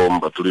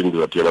kolomba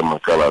tulindira tiyera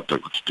makalata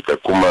kuti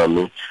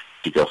tikakumane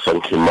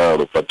tikasankhe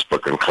malo pati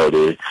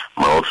pakankhale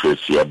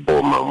maofesi ya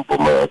boma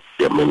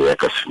yamene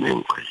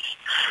yakasinengwa iyi.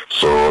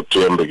 So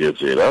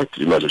tuyembekezera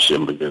tinacho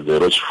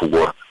chiyembekezero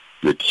chifukwa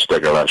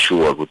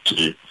tichitakalashua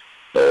kuti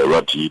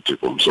vatiite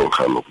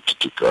kumsonkhano kuti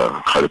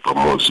tikakhale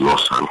pamodzi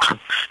nosankha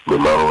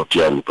nemalo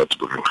tiyani pati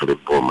pakankhale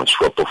boma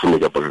chifukwa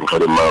pofunika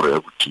pakankhale malo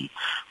yakuti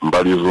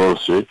mbali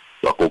zonse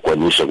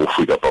vakokwanisha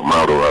kufika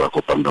pamalo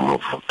alakopanda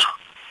mavuto.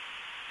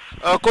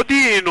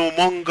 Kodi inu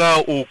monga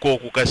uko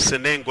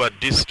kukasenengwa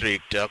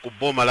district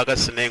kuboma la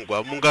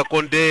Kasenengwa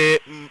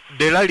mungakonde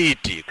dera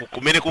liti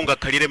kumene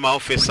kungakhalire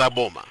maofesi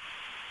aboma?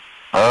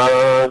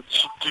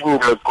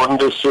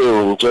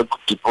 Chitingakondesewo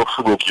nchakuti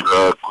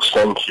pofunikira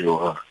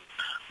kusankhiwa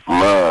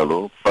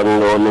malo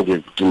pangaoneke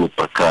kuti ni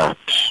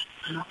pakati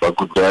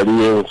pakuti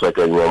aliyense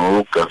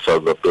akanyamuka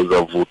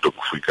sazapeza vuto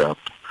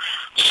kufikapo.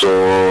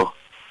 So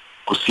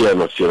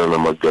kusiyana na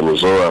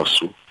maganizo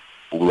asu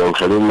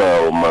ungankhale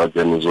nawo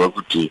maganizo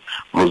akuti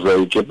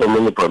muzaike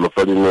pamene pano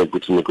paline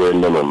kuti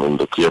nikoenda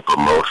namendo kuya pa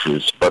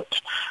maofisi but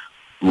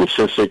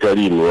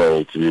nisesekalini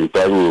yaiti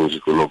tanyinji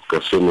kuno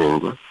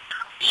kukasenengwa.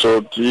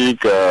 So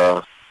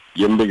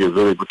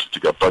yembekezere kuti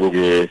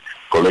tikapange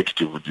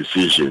collective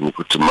decision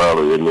kuti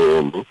malo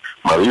yeneyeni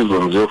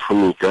marizons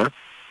yofunika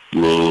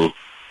ni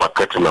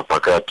pakati na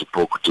pakati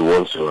po kuti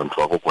wonse vantu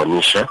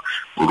vakokwanisha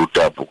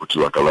urutapo kuti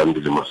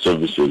vakalandile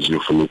maservices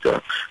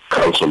yofunika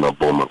council na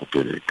boma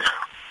kupereka.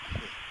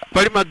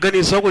 Pali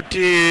maganizo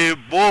kuti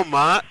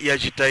boma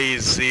yachita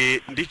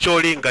izi ndi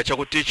cholinga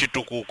chakuti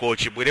chitukuko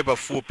chibwere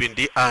pafupi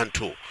ndi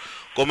anthu,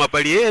 koma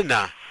pali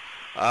ena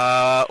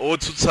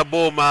otsutsa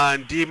boma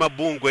ndi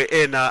mabungwe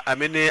ena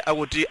amene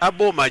akuti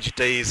aboma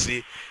achita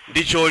izi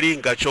ndi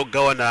cholinga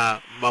chogawana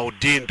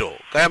maudindo.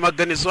 Kaya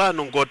maganizo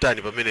anu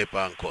ngotani pamene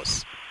pa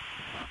Nkosi?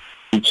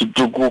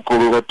 Chitukuko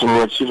ngati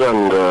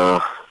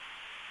mwachilanga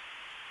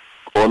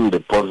on the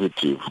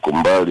positive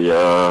kumbali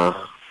ya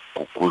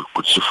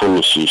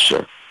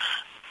kuchifunishisha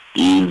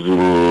izi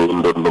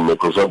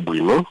ndondomeko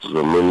zabwino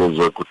zamene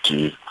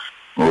zakuti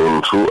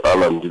muntu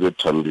alandire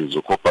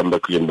thandizo kopanda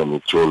kuyenda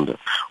mitunda.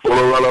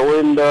 Olowala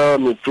wenda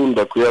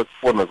mitunda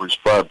kuyakupona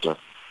kuchipata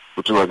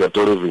kuti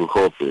vakatore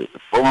vinkope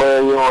boma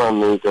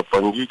yanyowane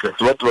ikapangika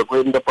tivati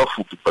vakuenda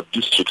pafupi pa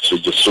district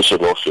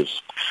registration office.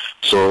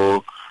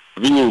 So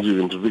vinyinji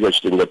vintu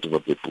vikachitengati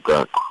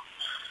vapepukako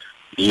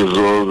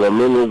izo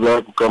zamene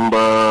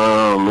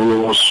zakukamba mene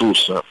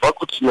wosusa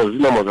pakuti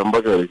nazina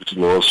makambakale kuti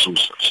ni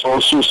wosusa. So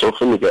wosusa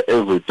ufunika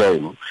every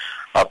time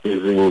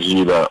apeze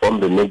njira on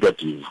the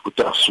negative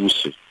kuti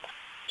asuse.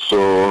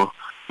 So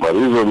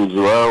marizons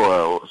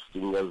wawa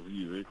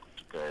singazive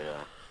kuti kaya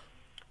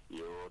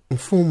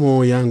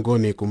mfumo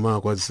yangoni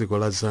kuma kwa dziko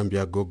la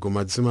Zambia gogo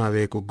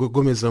madzimave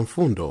kugogomeza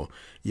mfundo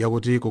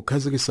yakuti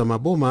kukhazikisa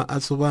maboma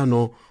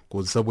atsopano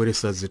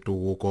kudzabweresa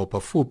zitukuko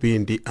pafupi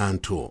ndi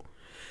anthu.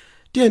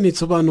 Tiyeni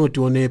tsopano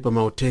tione pa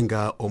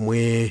mauthenga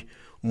omwe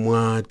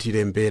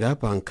mwatilembera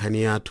pa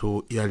nkhani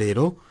yathu ya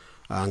lero,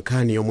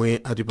 nkhani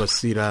yomwe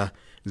atipasira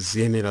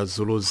ziyenera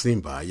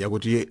zuluzimba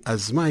yakuti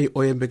azimayi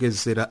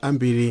oyembekezera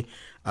ambiri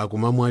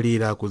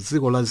akumamwalira ku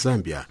dziko la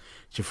Zambia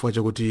chifukwa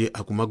chakuti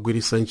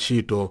akumagwirisa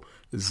ntchito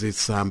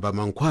zitsamba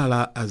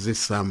mankhwala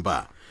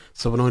azitsamba.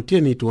 Tsopano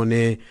tiyeni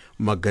tione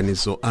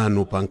maganizo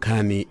anu pa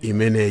nkhani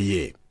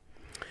imeneyi.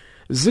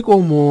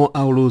 Zikomo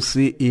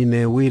aulusi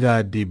ine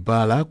Willard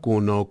Bala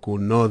kuno ku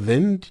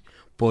Northern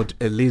Port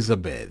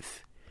Elizabeth.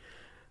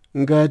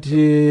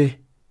 Ngati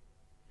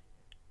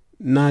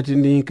nati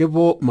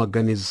ndinkepo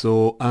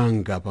maganizo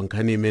anga pa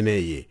nkhani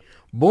imeneyi,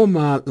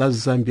 boma la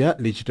Zambia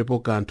lichitepo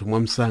kanthu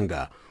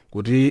mwamsanga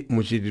kuti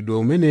muchitidwe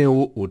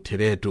umenewu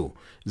utheretu.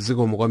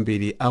 Zikomo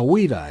kwambiri a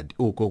Willard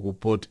uko ku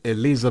Port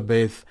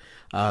Elizabeth,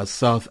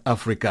 South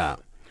Africa.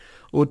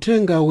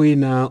 Uthenga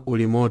wina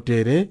uli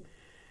motere: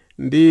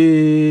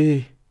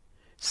 ndi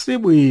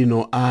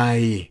sibwino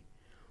ayi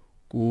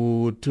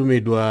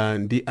kutumidwa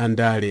ndi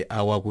andale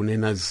awa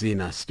kunena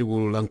zina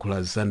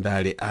sitikulankhula za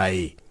ndale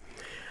ayi.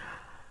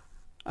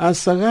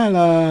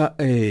 Asakala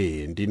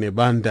ndine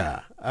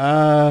banda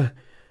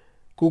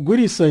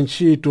kugwirisa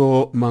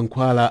ntchito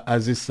mankhwala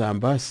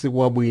azitsamba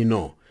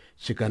sikwabwino.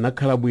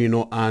 Chikanakhala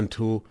bwino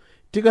anthu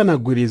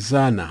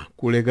tikanagwirizana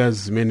kuleka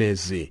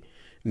zimenezi.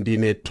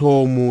 Ndine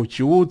Tomu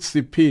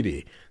Chiutsi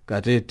Phiri,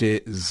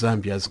 Katete,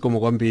 Zambia. Zikomo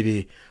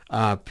kwambiri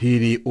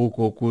Phiri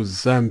uko ku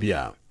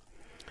Zambia.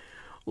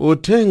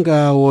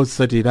 Uthenga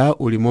wotsatira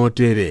uli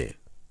motere: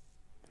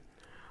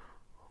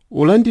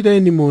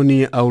 ulandireni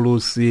moni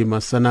aulusi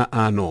masana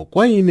ano.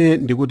 Kwa ine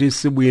ndikuti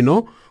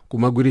sibwino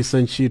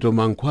kumagwirisa ntchito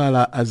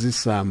mankhwala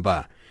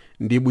azitsamba.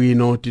 Ndi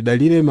bwino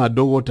tidalire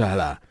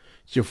madokotala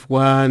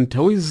chifukwa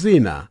nthawi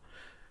zina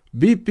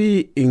BP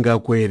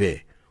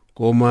ingakwere,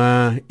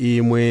 koma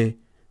imwe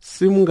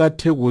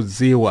simungathe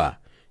kudziwa.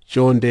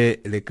 Chonde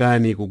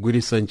lekani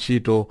kugwirisa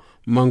ntchito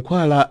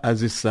mankhwala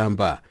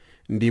azitsamba.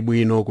 Ndi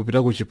bwino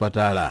kupita ku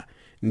chipatala.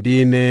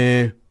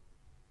 Ndine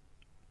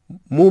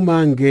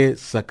Mumange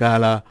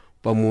Sakala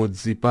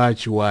pamudzi pa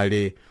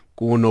Chiwale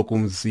kuno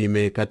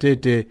kumzime,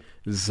 Katete,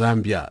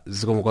 Zambia.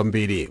 Zikomo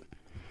kwambiri.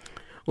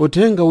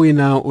 Uthenga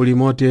wina uli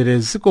motere: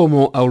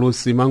 zikomo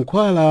aulusi,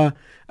 mankhwala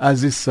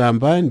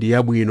azisamba ndi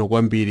yabwino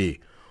kwambiri,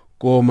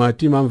 koma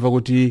timamva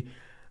kuti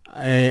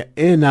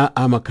ena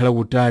amakhala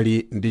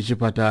kutali ndi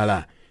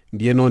chipatala.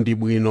 Ndiyeno ndi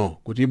bwino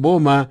kuti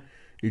boma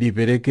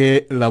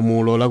lipereke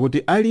lamulo lakuti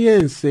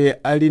aliyense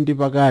ali ndi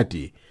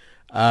pakati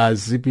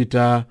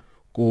azipita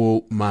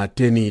ku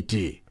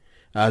maternity.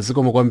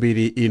 Zikomo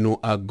kwambiri inu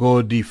a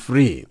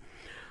Godfrey.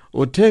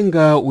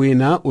 Uthenga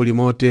wina uli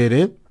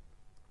motere: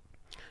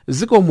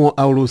 zikomo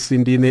aulusi,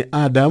 ndine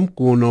Adam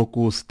kuno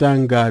ku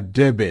Stanga,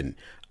 Durban.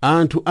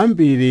 Anthu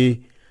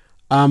ambiri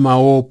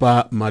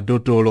amaopa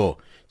madotolo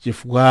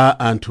chifukwa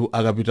anthu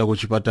akapita ku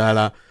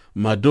chipatala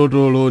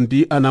madotolo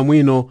ndi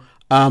anamwino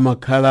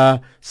amakhala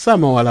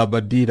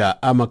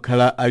samawalabadira,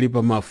 amakhala ali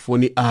pa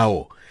mafoni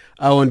awo.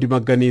 Awo ndi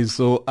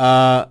maganizo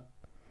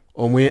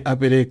omwe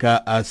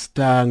apereka a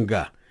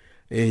Stanga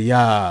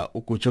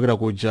kuchokera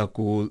kuja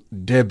ku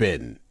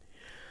Durban.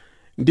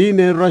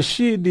 Ndine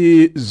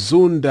Rashidi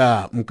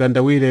Zunda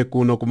mkandawire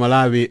kuno ku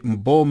Malawi,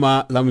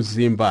 mboma la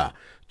Mzimba.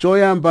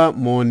 Choyamba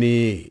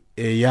moni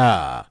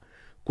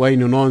kwa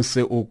inu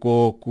nonse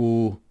uko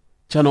ku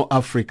Channel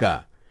Africa.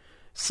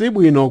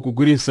 Sibwino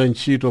kugwiritsa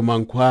ntchito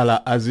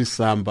mankhwala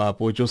azisamba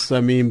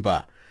pochosa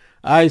mimba.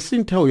 Si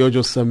nthawi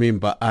yochosa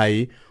mimba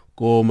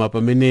koma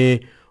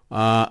pamene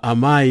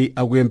amayi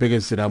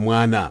akuyembekezera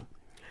mwana.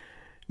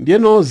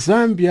 Ndiyeno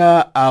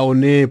Zambia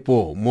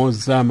aonepo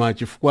mozama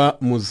chifukwa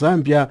mu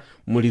Zambia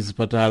muli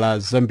zipatala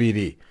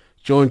zambiri.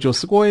 Choncho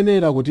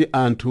sikoyenera kuti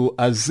anthu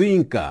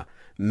azinka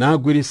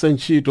nagwiritsa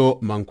ntchito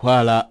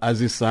mankhwala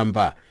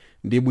azisamba.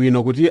 Ndi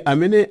bwino kuti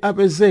amene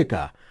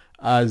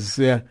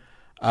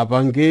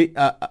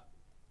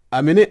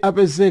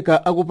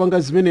apezeka akupanga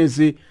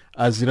zimenezi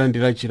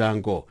azilandira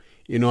chilango.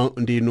 Ino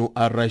ndinu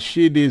a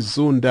Rashidi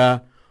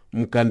Zunda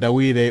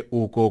mkandawire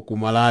uko ku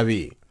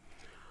Malawi.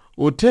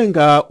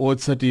 Uthenga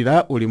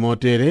wotsatira uli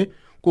motere: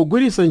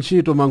 kugwiritsa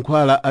ntchito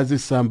mankhwala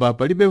azisamba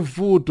palibe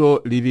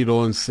vuto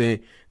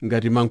lililonse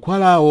ngati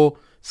mankhwalawo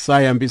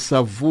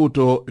sayambisa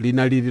vuto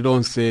lina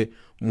lililonse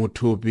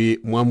muthupi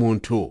mwa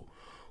munthu.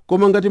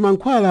 Koma ngati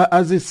mankhwala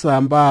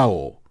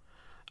azisambawo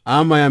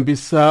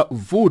amayambisa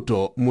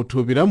vuto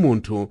muthupi la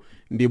munthu,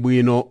 ndi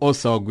bwino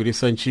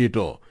osawagwiritsa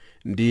ntchito.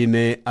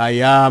 Ndine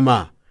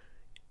Ayama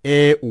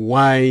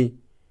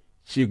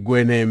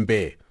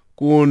Chigwenembe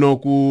kuno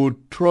ku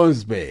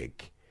Tronsburg,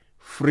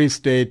 Free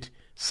State,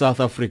 South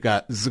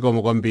Africa.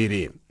 Zikomo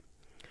kwambiri.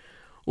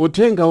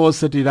 Uthenga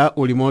wotsatira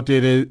uli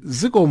motere: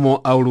 zikomo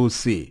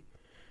aulusi,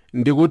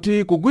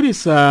 ndikuti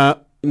kugwiritsa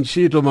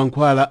ntchito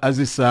mankhwala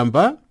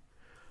azisamba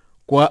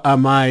kwa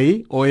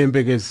amayi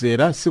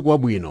oyembekezera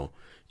sikwabwino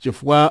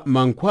chifukwa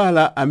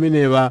mankhwala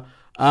amenewa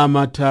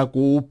amatha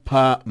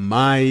kupha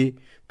mayi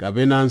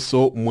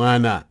kapenanso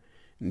mwana,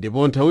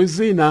 ndipo nthawi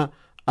zina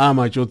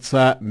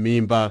amachotsa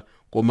mimba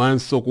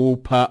komanso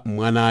kupha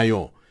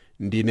mwanayo.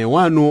 Ndine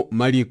wanu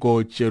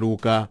Maliko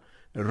Cheruka,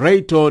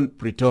 Rayton,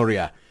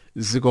 Pretoria.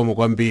 Zikomo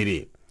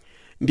kwambiri.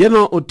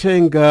 Ndiyeno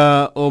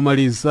uthenga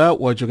omaliza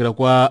wachokera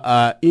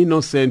kwa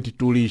Innocent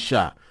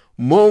Tulisha,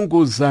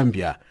 Mongu,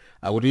 Zambia.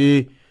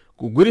 Akuti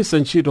kugwiritsa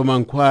ntchito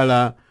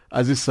mankhwala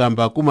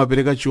azisamba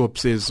kumapereka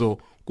chiopsezo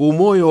ku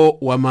moyo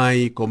wa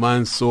mayi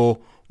komanso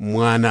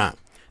mwana.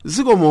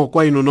 Zikomo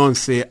kwa inu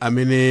nonse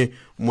amene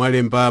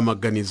mwalemba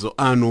maganizo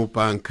anu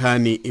pa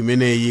nkhani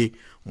imeneyi.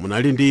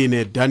 Munali ndi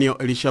ine Daniel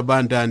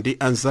Elishabanda ndi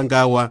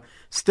anzangawa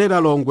Stella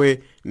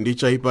Longwe ndi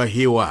Chaipa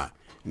Hiwa,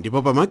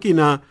 ndipo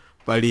pamakina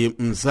pali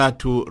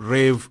mzathu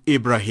Rev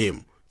Ibrahim.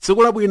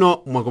 Tsiku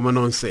labwino mwakoma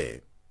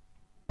nonse.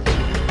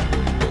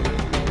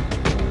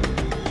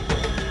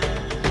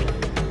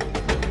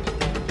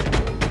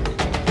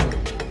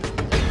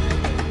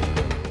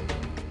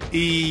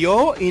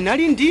 Iyo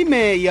inali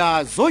ndime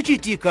ya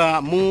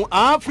zochitika mu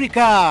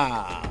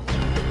Afrika.